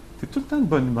dire... T'es tout le temps de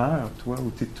bonne humeur, toi,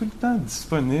 ou t'es tout le temps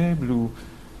disponible, ou...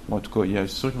 Bon, en tout cas, il y a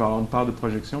sûr qu'il va y avoir une part de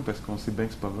projection, parce qu'on sait bien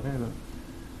que c'est pas vrai, là.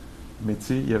 Mais tu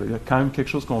sais, il y a quand même quelque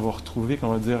chose qu'on va retrouver, qu'on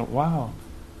va dire « Wow,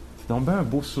 t'as donc bien un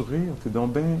beau sourire, t'as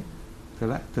donc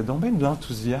bien de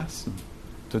l'enthousiasme,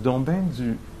 t'as donc bien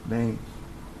du...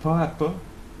 pas à pas,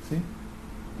 tu sais.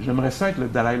 J'aimerais ça être le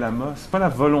Dalai Lama. C'est pas la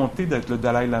volonté d'être le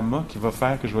Dalai Lama qui va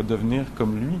faire que je vais devenir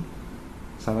comme lui.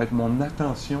 Ça va être mon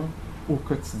attention au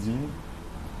quotidien,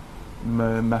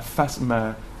 mon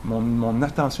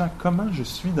attention à comment je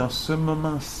suis dans ce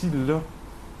moment-ci-là.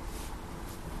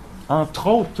 Entre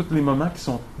autres, tous les moments qui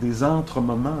sont des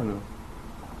entre-moments, là.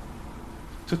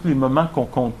 Tous les moments qu'on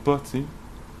compte pas, tu sais.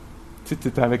 Tu sais, tu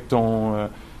es avec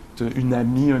une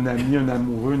amie, un ami, un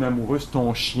amoureux, une amoureuse,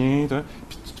 ton chien,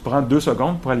 puis tu prends 2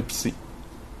 secondes pour aller pisser.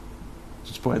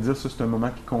 Tu pourrais dire, ça, c'est un moment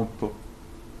qui compte pas.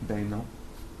 Ben non.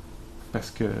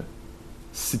 Parce que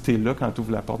si tu es là quand tu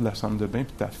ouvres la porte de la chambre de bain,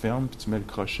 puis tu la fermes, puis tu mets le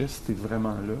crochet, si tu es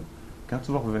vraiment là, quand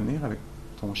tu vas revenir avec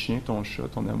ton chien, ton chat,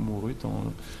 ton amoureux,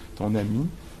 ton ami,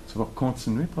 tu vas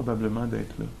continuer probablement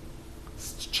d'être là.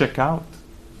 Si tu check out,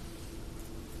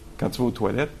 quand tu vas aux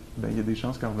toilettes, ben il y a des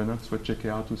chances qu'en revenant, tu sois check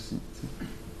out aussi. T'sais.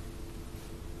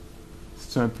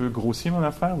 C'est un peu grossier, mon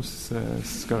affaire, ou si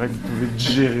c'est correct, vous pouvez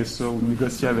digérer ça ou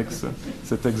négocier avec ça,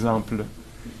 cet exemple-là.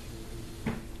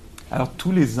 Alors,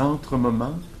 tous les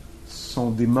entre-moments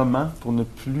sont des moments pour ne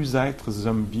plus être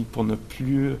zombie, pour ne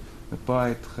pas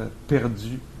être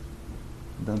perdu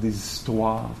dans des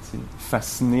histoires,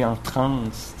 fasciné en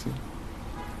transe. T'sais.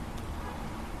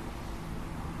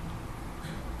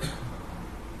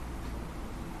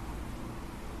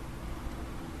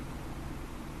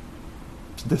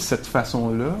 Puis de cette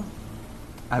façon-là,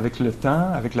 avec le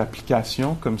temps, avec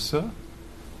l'application comme ça,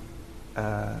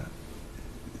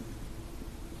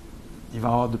 il va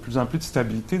y avoir de plus en plus de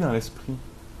stabilité dans l'esprit.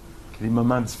 Les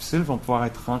moments difficiles vont pouvoir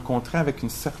être rencontrés avec une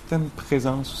certaine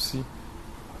présence aussi,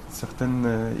 un certain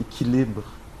équilibre.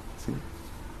 T'sais.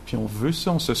 Puis on veut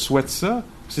ça, on se souhaite ça.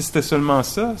 Si c'était seulement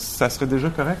ça, ça serait déjà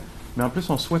correct. Mais en plus,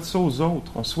 on souhaite ça aux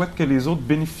autres. On souhaite que les autres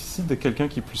bénéficient de quelqu'un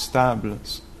qui est plus stable.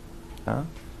 Hein?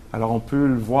 Alors on peut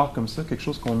le voir comme ça, quelque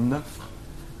chose qu'on offre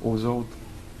aux autres.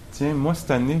 Tiens, moi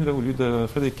cette année, là, au lieu de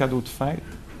faire des cadeaux de fête,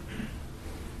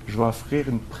 je vais offrir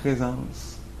une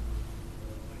présence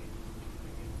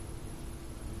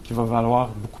qui va valoir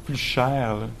beaucoup plus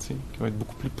cher, là, qui va être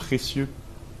beaucoup plus précieux.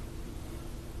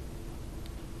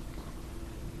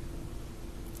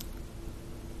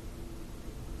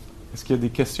 Est-ce qu'il y a des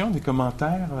questions, des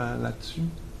commentaires là-dessus?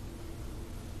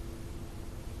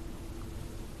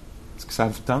 Est-ce que ça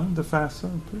vous tente de faire ça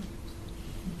un peu?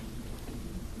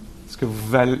 Est-ce que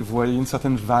vous voyez une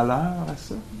certaine valeur à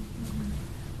ça?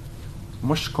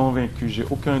 Moi, je suis convaincu, j'ai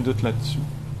aucun doute là-dessus.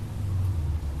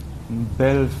 Une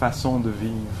belle façon de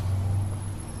vivre.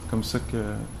 Comme ça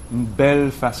que... Une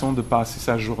belle façon de passer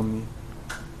sa journée.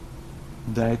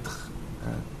 D'être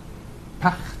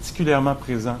particulièrement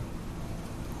présent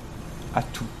à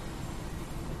tout.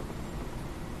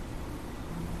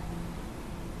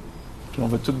 Puis on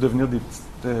va tous devenir des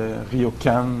petites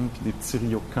Ryokan, puis des petits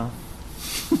Ryokan.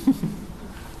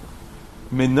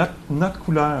 Mais notre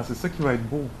couleur, c'est ça qui va être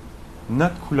beau.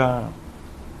 Notre couleur,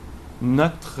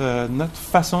 notre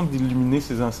façon d'illuminer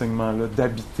ces enseignements-là,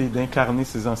 d'habiter, d'incarner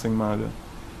ces enseignements-là.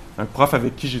 Un prof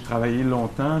avec qui j'ai travaillé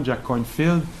longtemps, Jack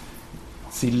Cornfield,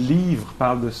 ses livres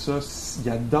parlent de ça. Il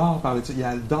adore parler de ça. Il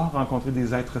adore rencontrer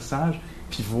des êtres sages,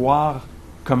 puis voir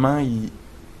comment ils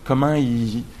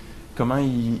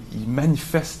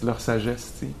manifestent leur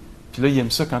sagesse. T'sais. Puis là, il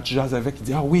aime ça quand tu jases avec. Il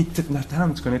dit « Ah oui, Thich Nhat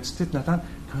Hanh, tu connais-tu Thich Nhat Hanh? »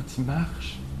 Quand il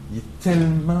marche, il est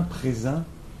tellement présent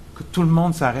que tout le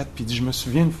monde s'arrête. Puis il dit « Je me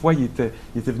souviens une fois, il était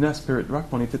venu à Spirit Rock,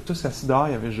 puis on était tous assis dehors.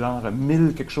 Il y avait genre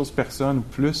 1000 quelque chose personnes ou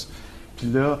plus. Puis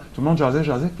là, tout le monde jasait.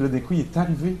 Puis là, d'un coup, il est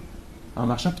arrivé en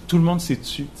marchant, puis tout le monde s'est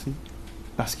tu,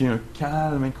 parce qu'il y a un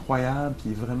calme incroyable, puis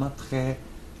il est vraiment très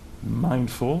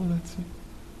mindful, là,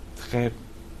 très,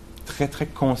 très, très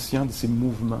conscient de ses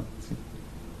mouvements.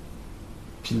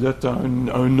 Puis là, tu as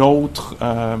un autre,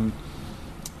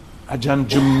 Ajahn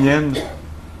Jumnien,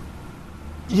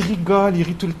 il rigole, il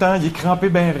rit tout le temps, il est crampé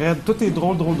bien raide, tout est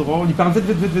drôle, il parle vite,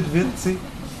 tu sais.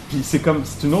 Puis c'est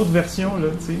une autre version, là,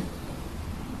 tu sais.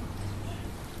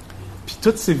 Puis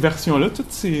toutes ces versions-là,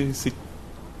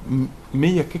 mais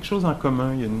il y a quelque chose en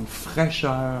commun, il y a une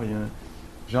fraîcheur, il y a un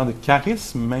genre de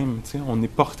charisme même, tu sais. On est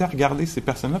porté à regarder ces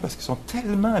personnes-là parce qu'ils sont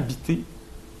tellement habités.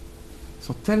 Ils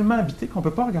sont tellement habités qu'on ne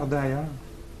peut pas regarder ailleurs.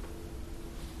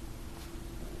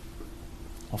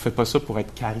 On ne fait pas ça pour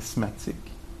être charismatique.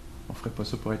 On ne ferait pas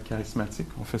ça pour être charismatique.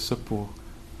 On fait ça pour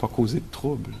pas causer de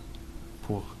trouble,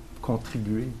 pour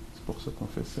contribuer. C'est pour ça qu'on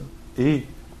fait ça. Et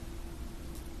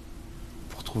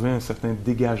pour trouver un certain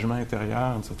dégagement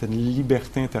intérieur, une certaine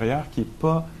liberté intérieure qui n'est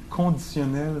pas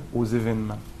conditionnelle aux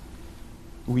événements.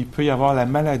 Où il peut y avoir la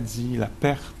maladie, la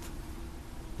perte.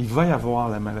 Il va y avoir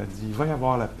la maladie, il va y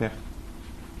avoir la perte.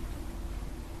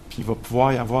 Puis il va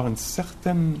pouvoir y avoir un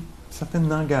certain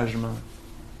engagement.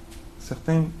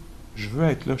 Certain, je veux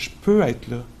être là, je peux être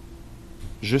là.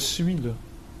 Je suis là.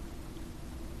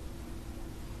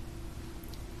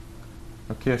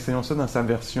 OK, essayons ça dans sa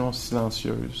version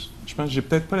silencieuse. Je pense que j'ai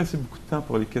peut-être pas laissé beaucoup de temps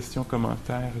pour les questions,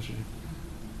 commentaires.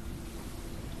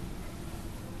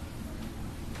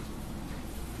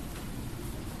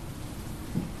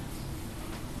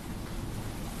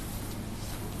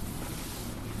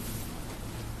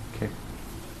 OK.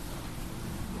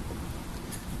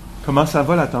 Comment ça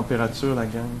va la température, la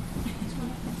gang?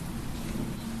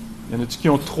 Il y en a-tu qui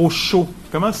ont trop chaud?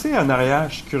 Commencez en arrière,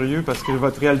 je suis curieux, parce que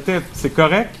votre réalité, c'est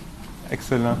correct?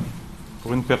 Excellent.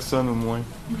 Pour une personne au moins.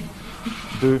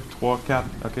 2, 3, 4.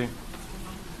 OK.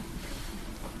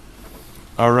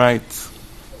 All right.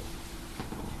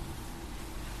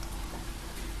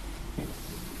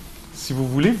 Si vous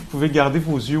voulez, vous pouvez garder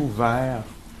vos yeux ouverts.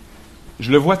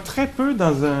 Je le vois très peu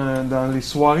dans les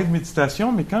soirées de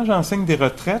méditation, mais quand j'enseigne des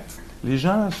retraites, les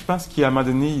gens, je pense qu'à un moment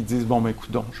donné, ils disent « Bon, ben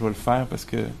écoute donc, je vais le faire parce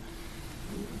que... »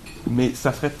 Mais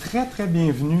ça serait très, très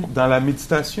bienvenu. Dans la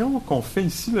méditation qu'on fait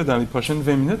ici, là, dans les prochaines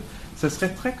 20 minutes, ce serait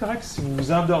très correct si vous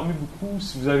vous endormez beaucoup,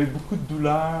 si vous avez beaucoup de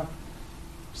douleur.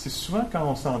 C'est souvent quand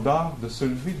on s'endort de se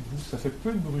lever debout. Ça fait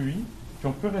peu de bruit, puis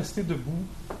on peut rester debout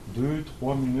 2,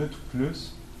 3 minutes ou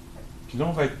plus. Puis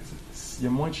là, il y a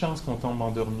moins de chances qu'on tombe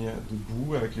endormi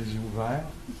debout avec les yeux ouverts.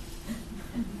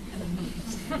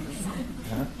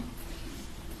 Hein?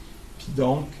 Puis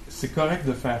donc, c'est correct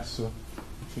de faire ça.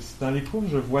 Dans les cours,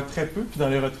 je vois très peu, puis dans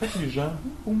les retraites, les gens,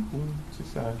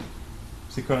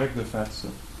 c'est correct de faire ça.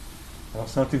 Alors,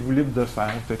 sentez-vous libre de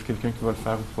faire. Peut-être quelqu'un qui va le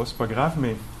faire ou pas, c'est pas grave,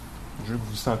 mais je veux que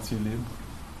vous vous sentiez libre.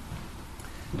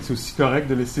 C'est aussi correct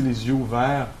de laisser les yeux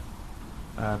ouverts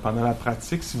pendant la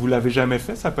pratique. Si vous ne l'avez jamais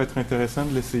fait, ça peut être intéressant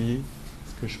de l'essayer.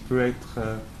 Parce que je peux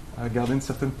garder une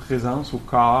certaine présence au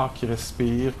corps qui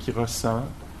respire, qui ressent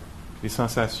les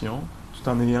sensations, tout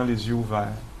en ayant les yeux ouverts.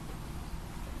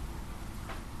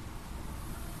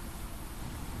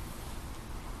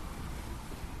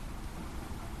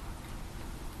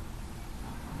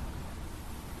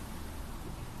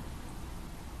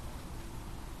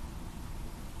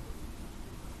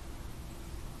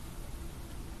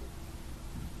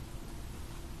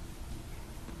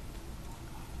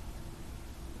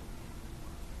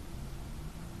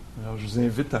 Alors, je vous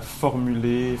invite à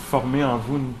former en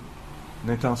vous une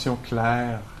intention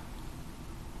claire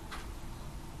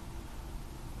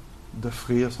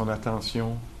d'offrir son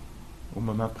attention au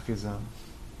moment présent.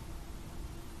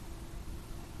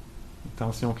 Une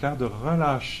intention claire de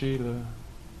relâcher là,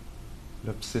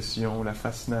 l'obsession, la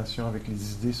fascination avec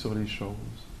les idées sur les choses.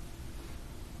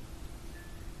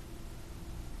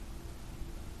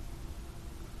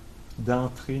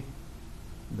 D'entrer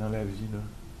dans la vie là,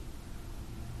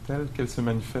 telle qu'elle se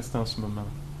manifeste en ce moment.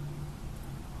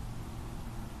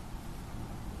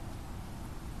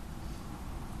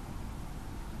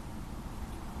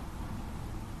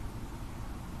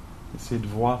 Essayez de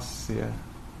voir si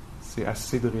c'est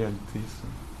assez de réalité, ça.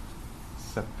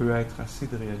 Ça peut être assez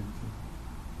de réalité.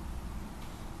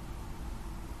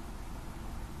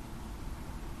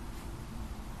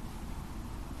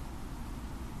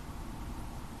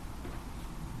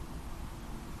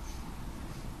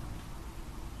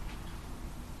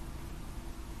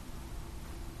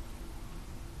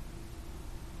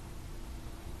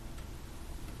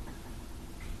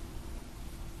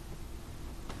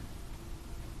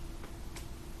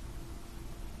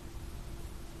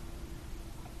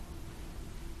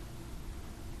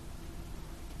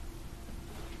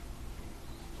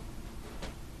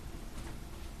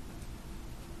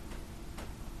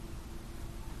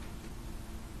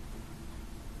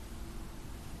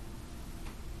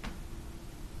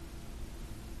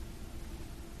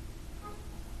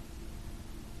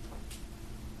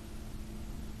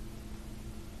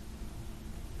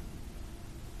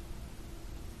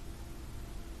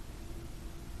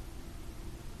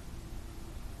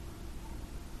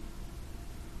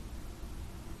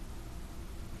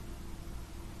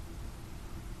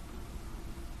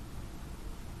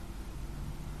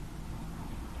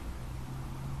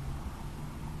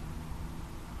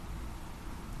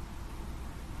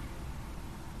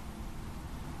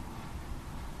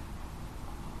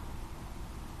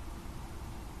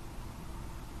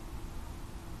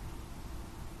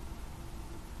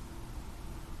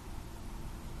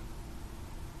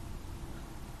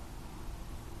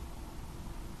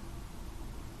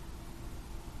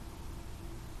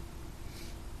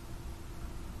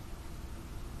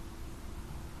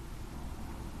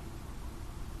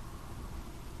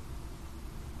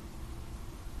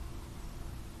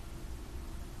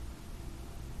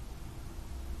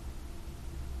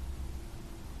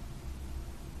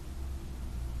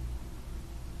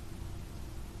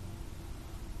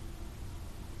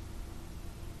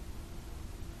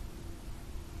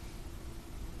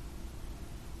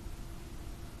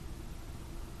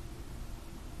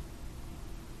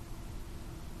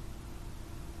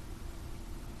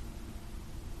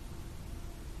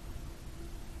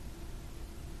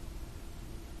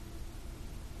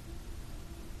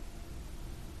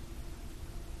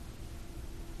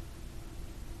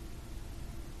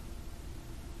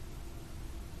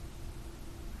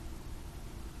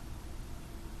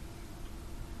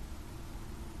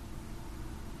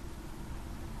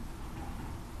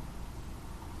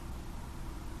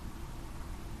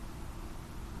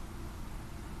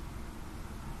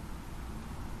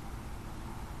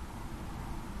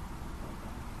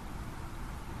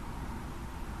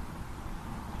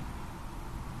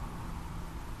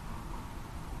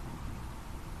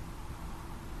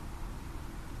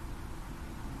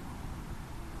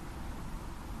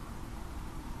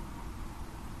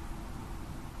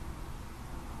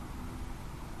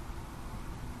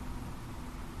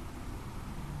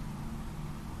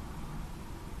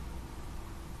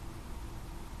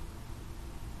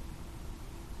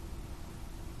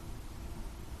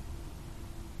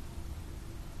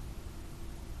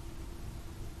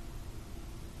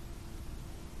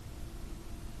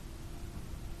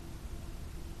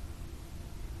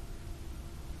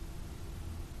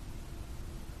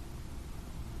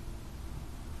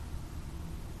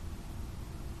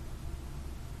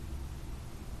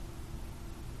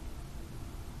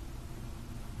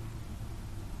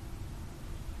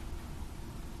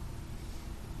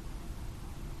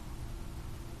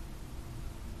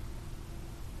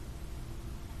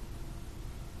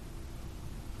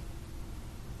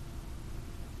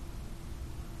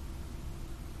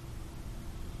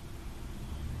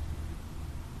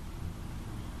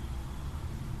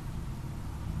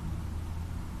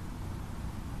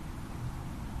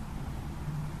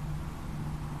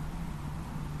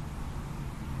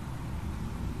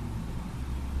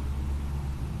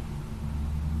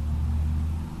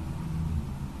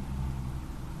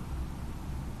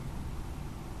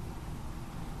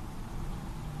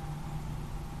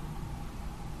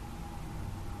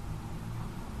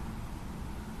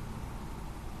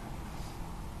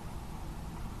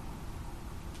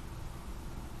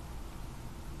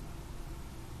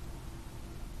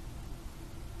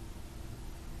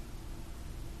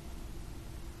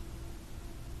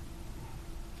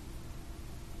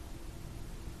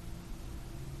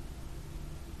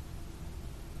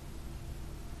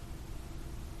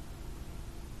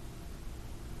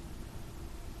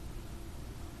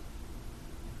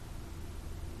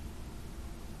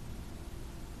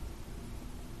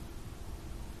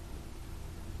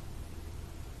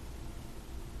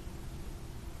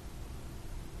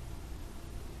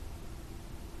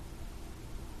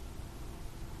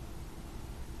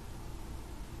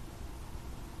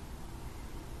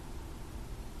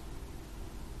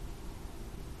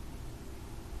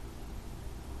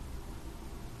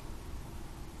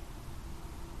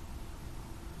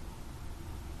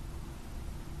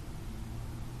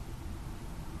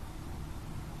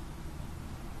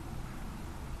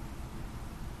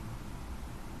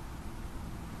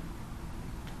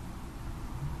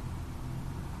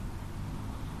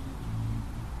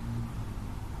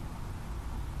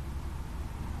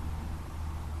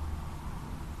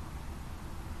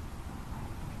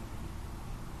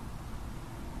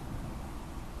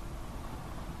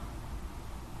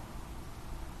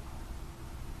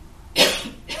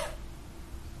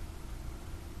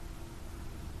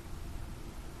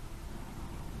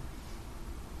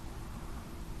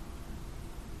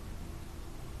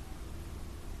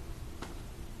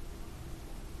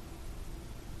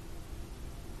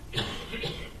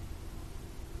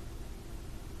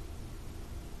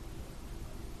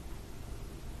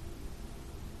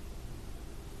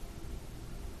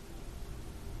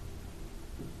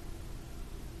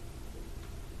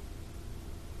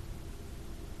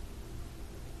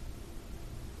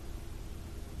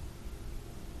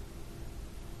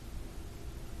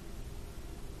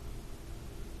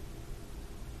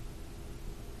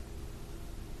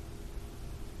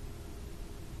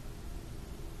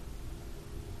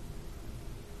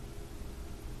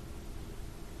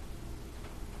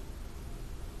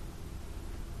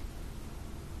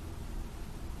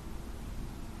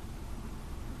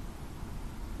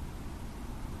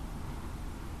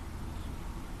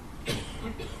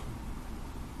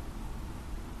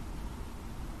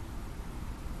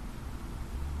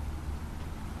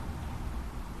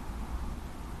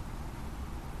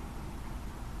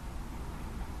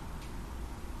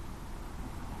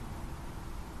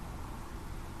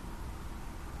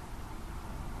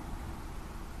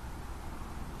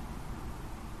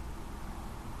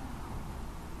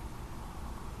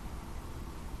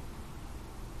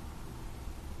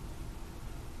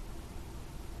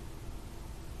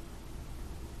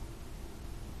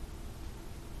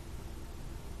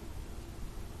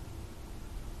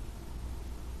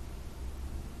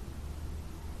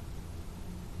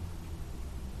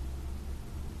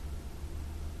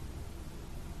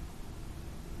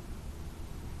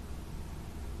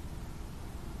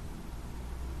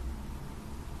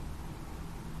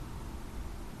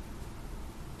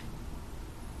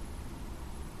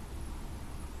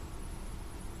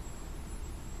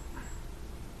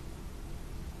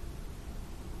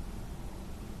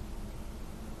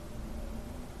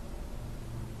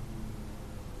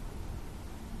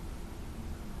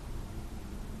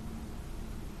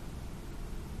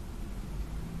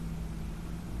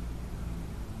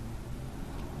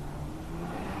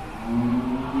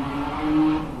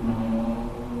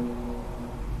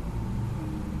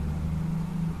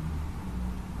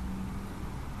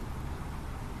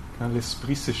 Quand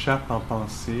l'esprit s'échappe en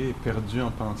pensée, est perdu en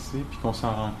pensée, puis qu'on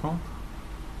s'en rend compte,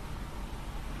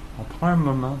 on prend un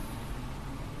moment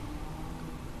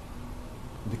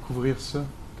pour découvrir ça,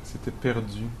 que c'était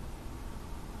perdu,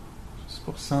 juste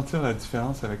pour sentir la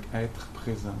différence avec être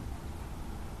présent.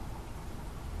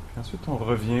 Puis ensuite, on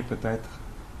revient peut-être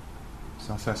aux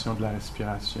sensations de la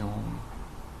respiration,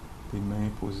 des mains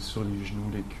posées sur les genoux,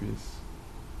 les cuisses.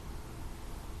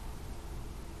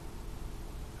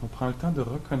 On prend le temps de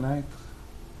reconnaître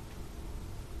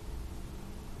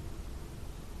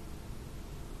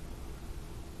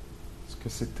ce que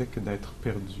c'était que d'être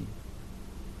perdu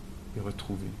et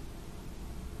retrouvé.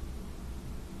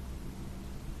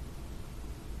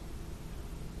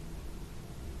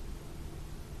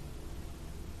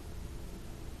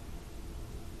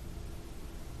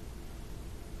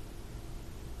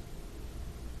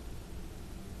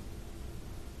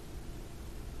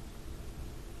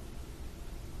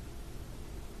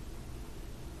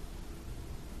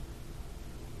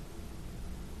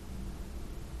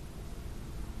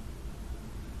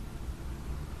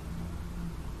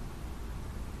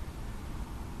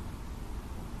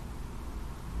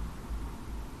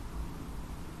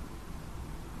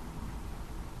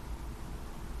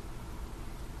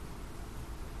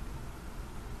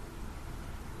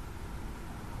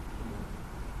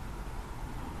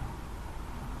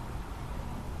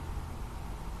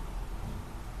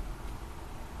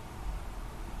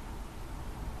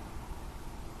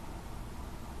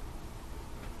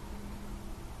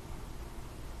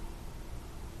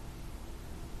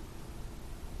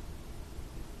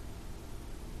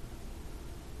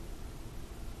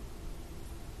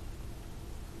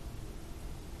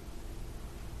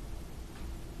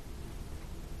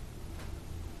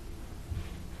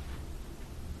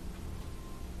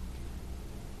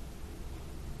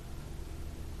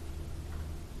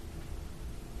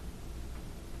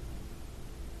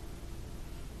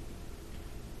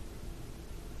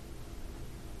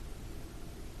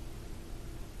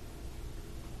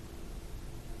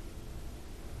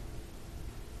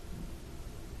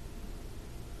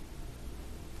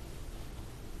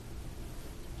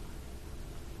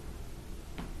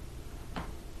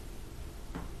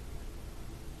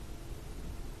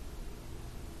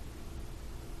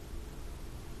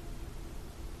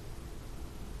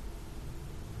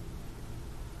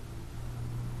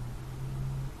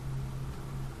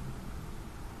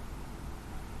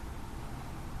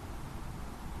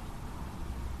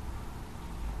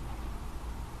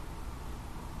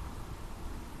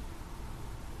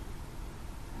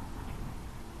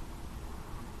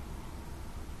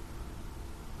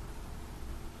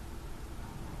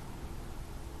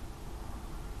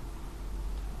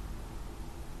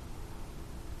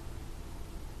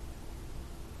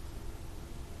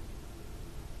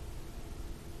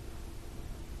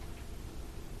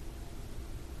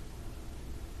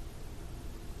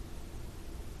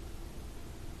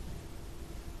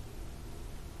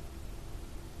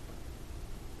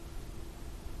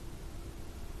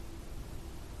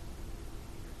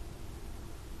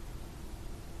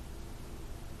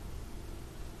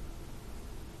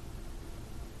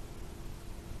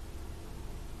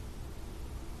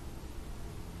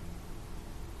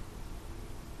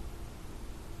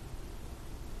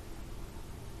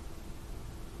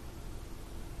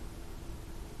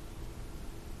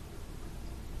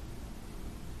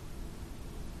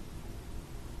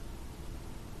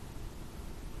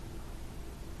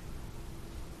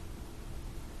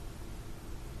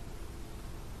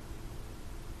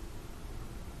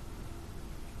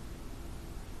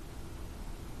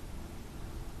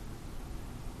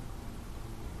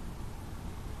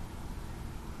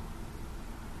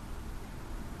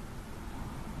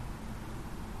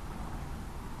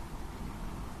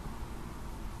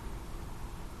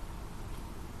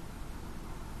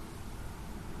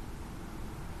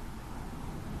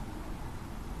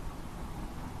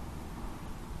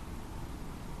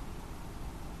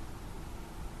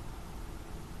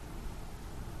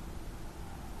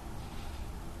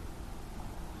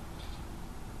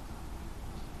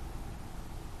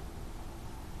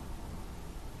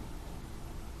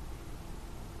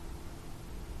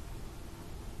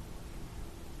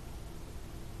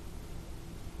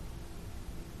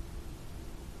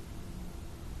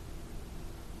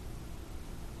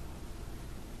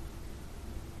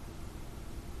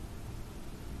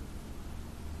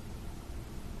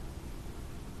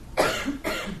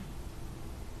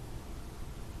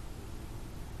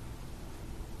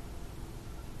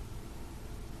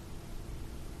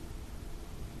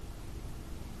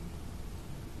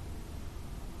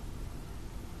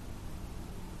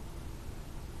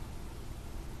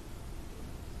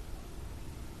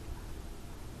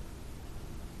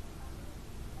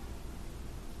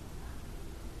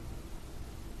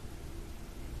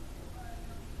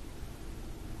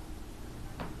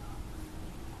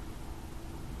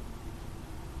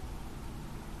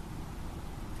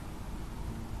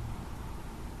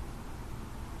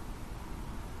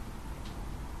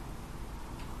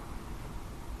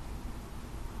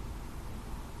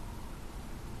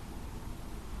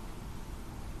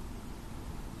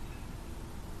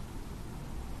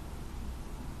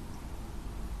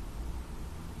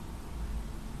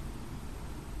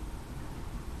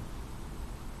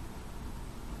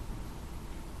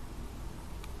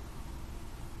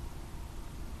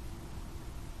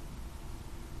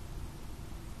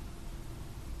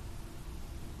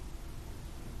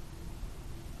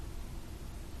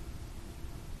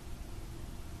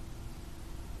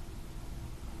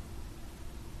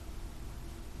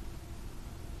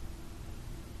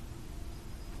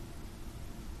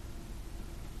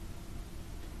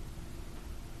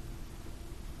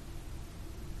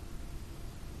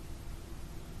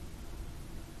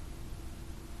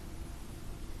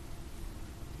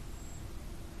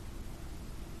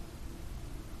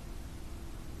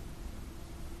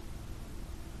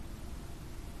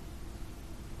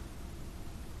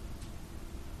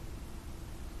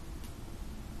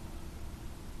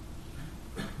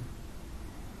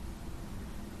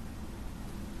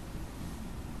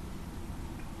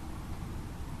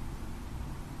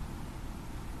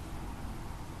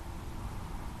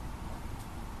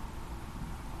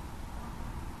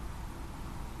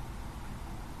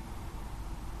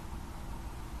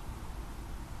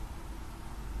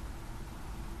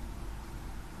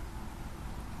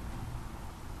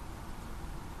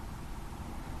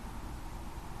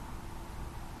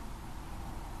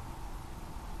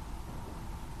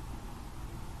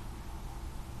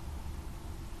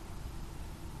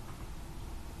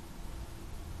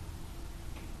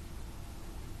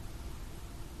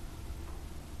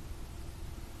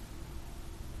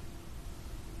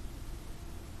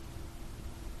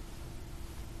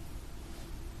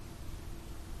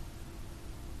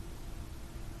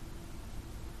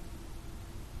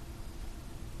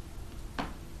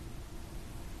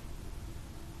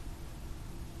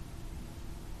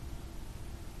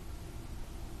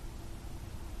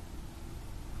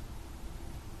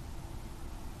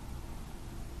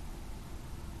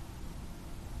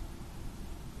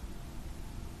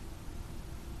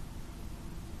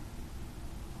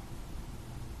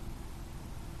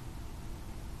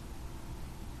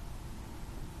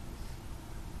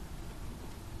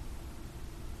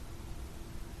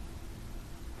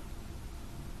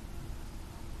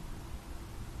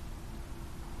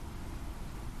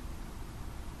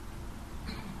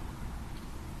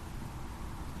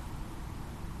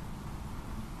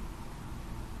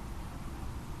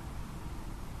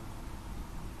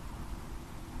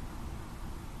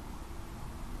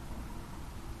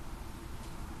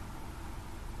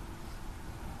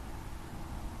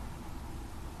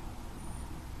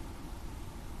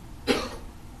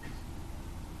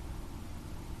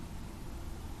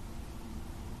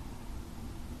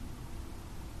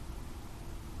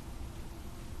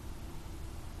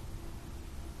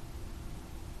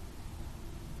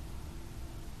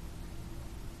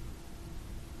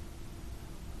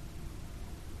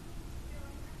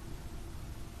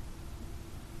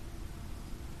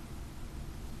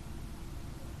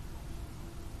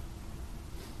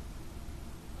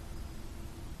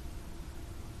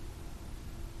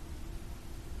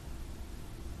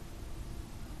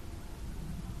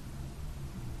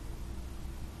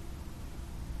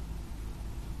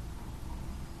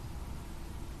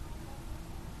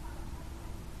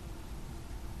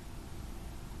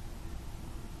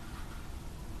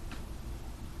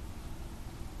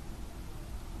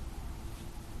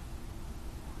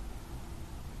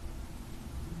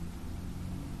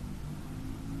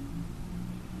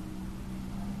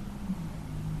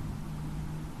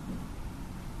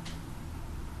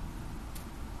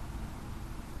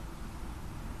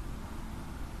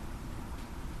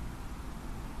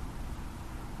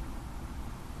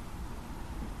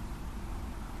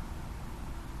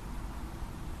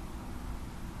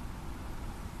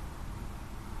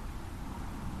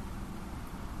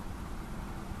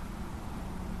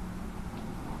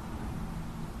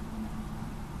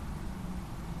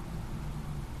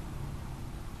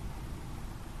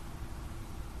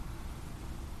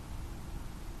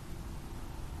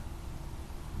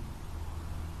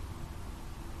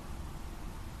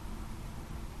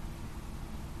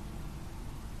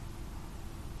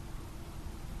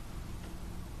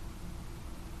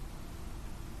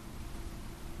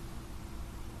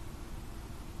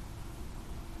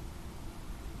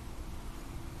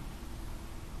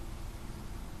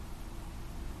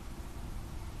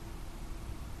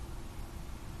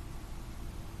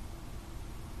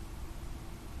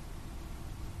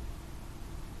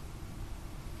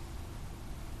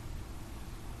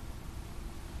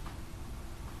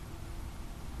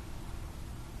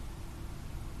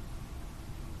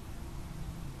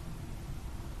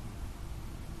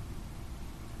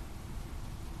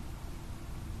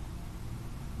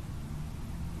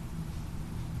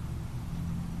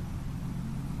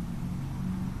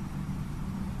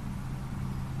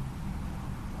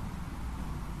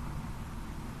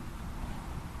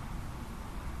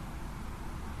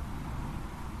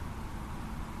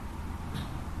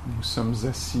 Nous sommes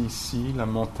assis ici, la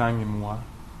montagne et moi,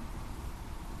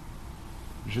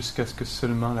 jusqu'à ce que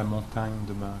seulement la montagne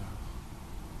demeure.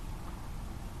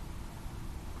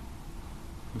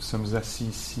 Nous sommes assis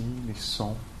ici, les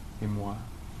sons et moi,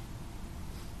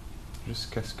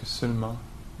 jusqu'à ce que seulement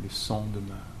les sons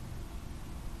demeurent.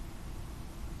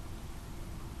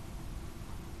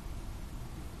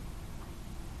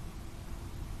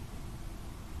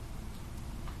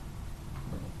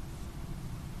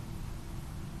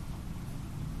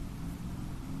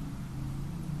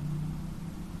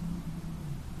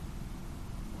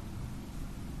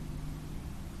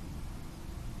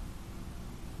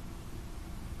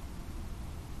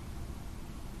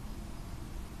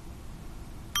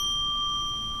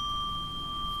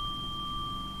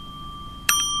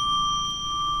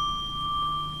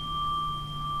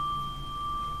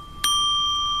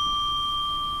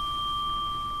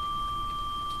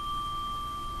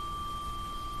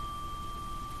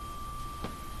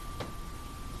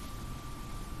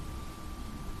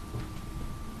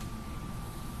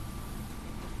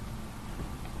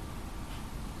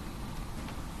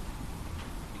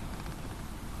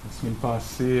 La semaine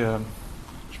passée,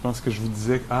 je pense que je vous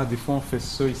disais, des fois on fait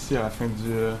ça ici à la fin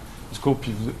du cours,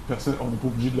 puis personne, on n'est pas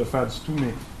obligé de le faire du tout,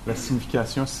 mais la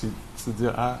signification, c'est de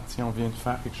dire, tiens, on vient de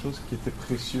faire quelque chose qui était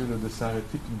précieux, là, de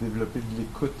s'arrêter puis de développer de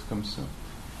l'écoute comme ça.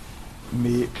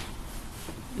 Mais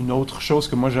une autre chose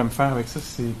que moi j'aime faire avec ça,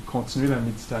 c'est continuer la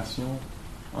méditation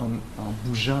en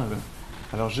bougeant, là.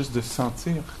 Alors juste de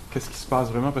sentir qu'est-ce qui se passe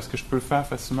vraiment, parce que je peux le faire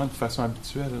facilement de façon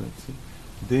habituelle, là, tu sais.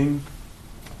 Ding.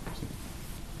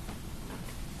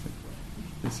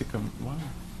 Et c'est comme, wow,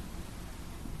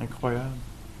 incroyable,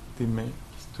 tes mains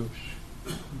qui se touchent,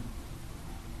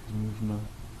 du mouvement.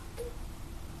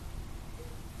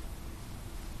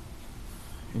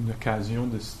 Une occasion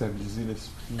de stabiliser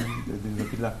l'esprit, de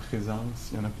développer de la présence.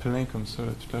 Il y en a plein comme ça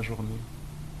là, toute la journée.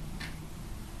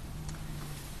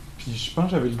 Puis je pense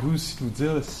que j'avais le goût aussi de vous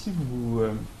dire, là, si vous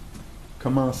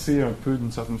commencez un peu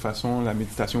d'une certaine façon la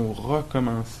méditation, ou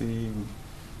recommencez,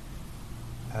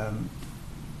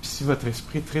 puis si votre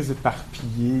esprit est très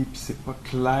éparpillé, puis c'est pas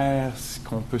clair ce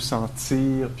qu'on peut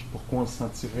sentir, puis pourquoi on le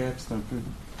sentirait, puis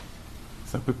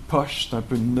c'est un peu poche, c'est un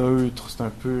peu neutre, c'est un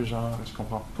peu genre, je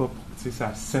comprends pas, tu sais,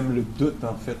 ça sème le doute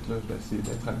en fait, là, je vais essayer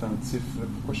d'être attentif, là,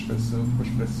 pourquoi je fais ça,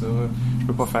 je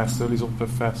peux pas faire ça, les autres peuvent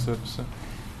faire ça, tout ça.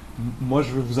 Moi, je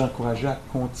veux vous encourager à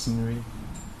continuer,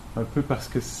 un peu parce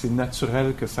que c'est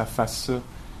naturel que ça fasse ça.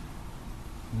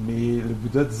 Mais le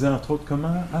Bouddha disait entre autres,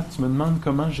 tu me demandes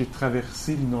comment j'ai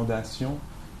traversé l'inondation.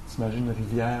 T'imagines une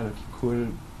rivière là, qui coule,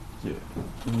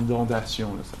 une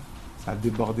inondation, là, ça a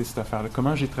débordé cette affaire-là.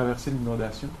 Comment j'ai traversé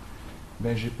l'inondation?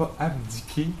 Ben, j'ai pas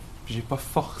abdiqué, puis j'ai pas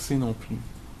forcé non plus.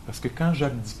 Parce que quand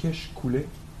j'abdiquais, je coulais.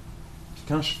 Puis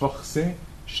quand je forçais,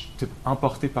 j'étais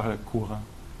emporté par le courant.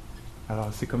 Alors,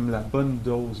 c'est comme la bonne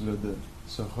dose là, de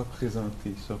se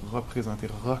représenter,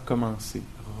 recommencer,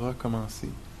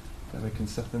 avec une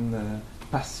certaine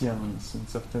patience,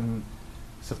 un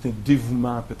certain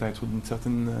dévouement peut-être, ou d'une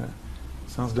certaine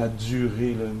sens de la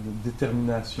durée, là, de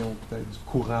détermination peut-être, du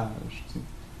courage. Tu sais.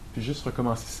 Puis juste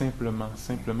recommencer simplement.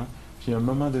 Puis à un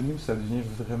moment donné où ça devient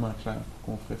vraiment clair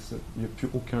pour qu'on ferait ça. Il n'y a plus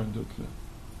aucun doute là,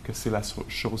 que c'est la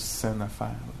chose saine à faire.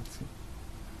 Là, tu sais.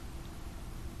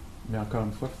 Mais encore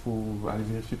une fois, il faut aller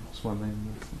vérifier pour soi-même.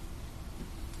 Là, tu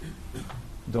sais.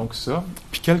 Donc ça.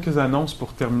 Puis quelques annonces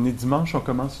pour terminer. Dimanche, on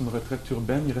commence une retraite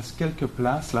urbaine. Il reste quelques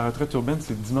places. La retraite urbaine,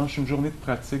 c'est dimanche, une journée de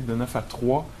pratique de 9 à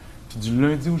 3. Puis du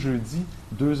lundi au jeudi,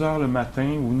 2 heures le matin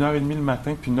ou 1h30 le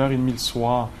matin, puis 1h30 le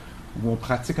soir, où on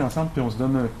pratique ensemble, puis on se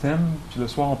donne un thème. Puis le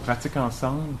soir, on pratique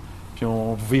ensemble, puis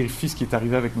on vérifie ce qui est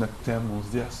arrivé avec notre thème. On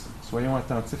se dit, soyons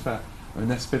attentifs à un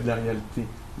aspect de la réalité,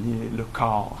 le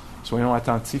corps. Soyons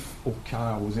attentifs au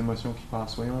cœur, aux émotions qui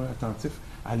passent. Soyons attentifs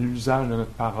à l'usage de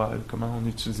notre parole, comment on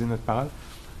utilise notre parole.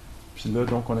 Puis là,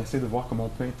 donc, on essaie de voir comment on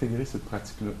peut intégrer cette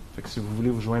pratique-là. Fait que si vous voulez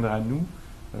vous joindre à nous,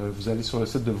 vous allez sur le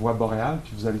site de Voix Boréale,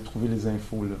 puis vous allez trouver les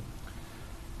infos là.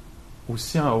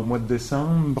 Aussi, au mois de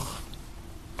décembre,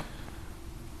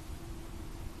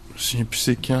 je ne me souviens plus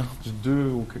c'est quand, du 2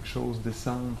 ou quelque chose,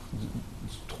 décembre, du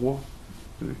 3,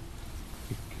 quelque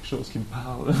chose qui me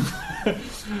parle.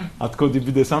 En tout cas, au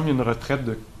début décembre, il y a une retraite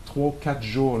de 3 ou 4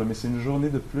 jours, là, mais c'est une journée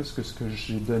de plus que ce que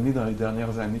j'ai donné dans les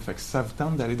dernières années. Fait que si ça vous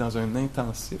tente d'aller dans un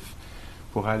intensif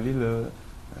pour aller là,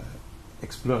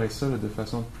 explorer ça là, de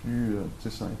façon plus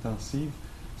intensive,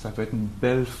 ça peut être une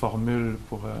belle formule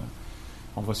pour...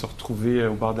 on va se retrouver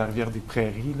au bord de la rivière des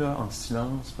Prairies, là, en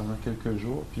silence pendant quelques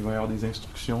jours, puis il va y avoir des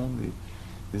instructions,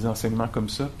 des enseignements comme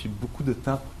ça, puis beaucoup de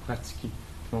temps pour pratiquer.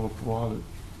 Puis on va pouvoir, là,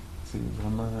 c'est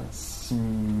vraiment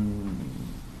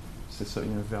C'est ça,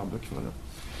 il y a un verbe là qui va là.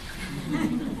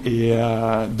 Et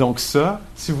donc ça,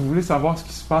 si vous voulez savoir ce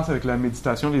qui se passe avec la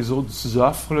méditation, les autres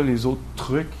offres, là, les autres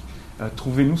trucs,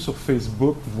 trouvez-nous sur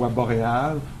Facebook, Voix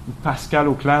boréale, ou Pascal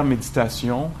Auclair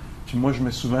Méditation. Puis moi, je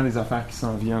mets souvent les affaires qui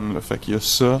s'en viennent. Là. Fait qu'il y a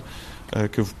ça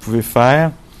que vous pouvez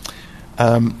faire.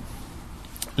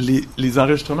 Les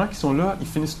enregistrements qui sont là, ils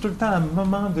finissent tout le temps à un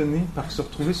moment donné par se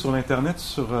retrouver sur l'Internet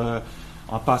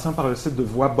en passant par le site de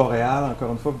Voix boréale.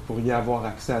 Encore une fois, vous pourriez avoir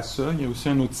accès à ça. Il y a aussi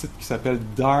un autre site qui s'appelle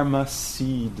Dharma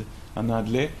Seed en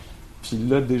anglais. Puis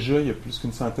là, déjà, il y a plus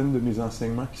qu'une centaine de mes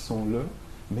enseignements qui sont là.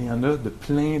 Mais il y en a de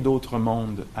plein d'autres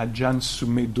mondes. Ajahn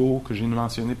Sumedho, que j'ai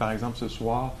mentionné par exemple ce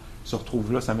soir, se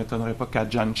retrouve là. Ça ne m'étonnerait pas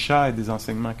qu'Ajahn Chah ait des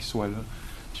enseignements qui soient là.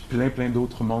 Puis plein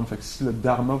d'autres mondes. Fait que si le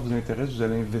Dharma vous intéresse, vous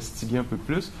allez investiguer un peu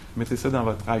plus. Mettez ça dans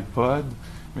votre iPod,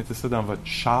 mettez ça dans votre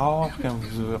char quand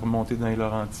vous remontez dans les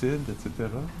Laurentides, etc.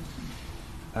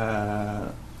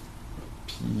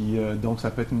 Donc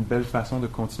ça peut être une belle façon de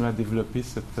continuer à développer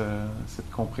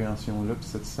cette compréhension-là, puis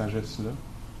cette sagesse-là.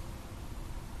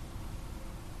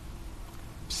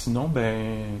 Sinon,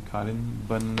 Colin,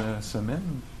 bonne semaine.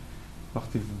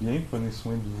 Portez-vous bien, prenez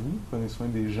soin de vous, prenez soin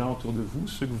des gens autour de vous,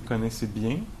 ceux que vous connaissez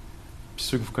bien, puis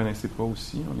ceux que vous ne connaissez pas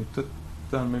aussi. On est tous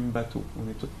dans le même bateau. On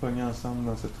est tous pognés ensemble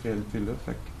dans cette réalité-là.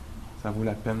 Fait que ça vaut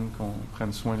la peine qu'on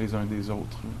prenne soin les uns des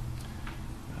autres.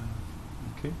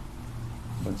 OK?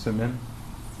 Bonne semaine.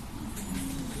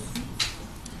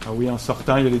 Ah oui, en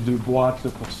sortant, il y a les 2 boîtes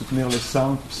là, pour soutenir le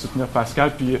centre, puis soutenir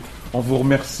Pascal, puis on vous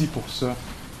remercie pour ça.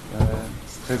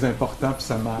 C'est très important, puis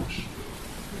ça marche.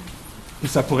 Puis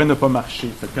ça pourrait ne pas marcher.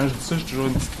 Fait que quand je dis ça, j'ai toujours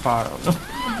une petite peur.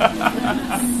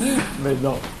 Mais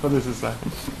non, pas nécessaire.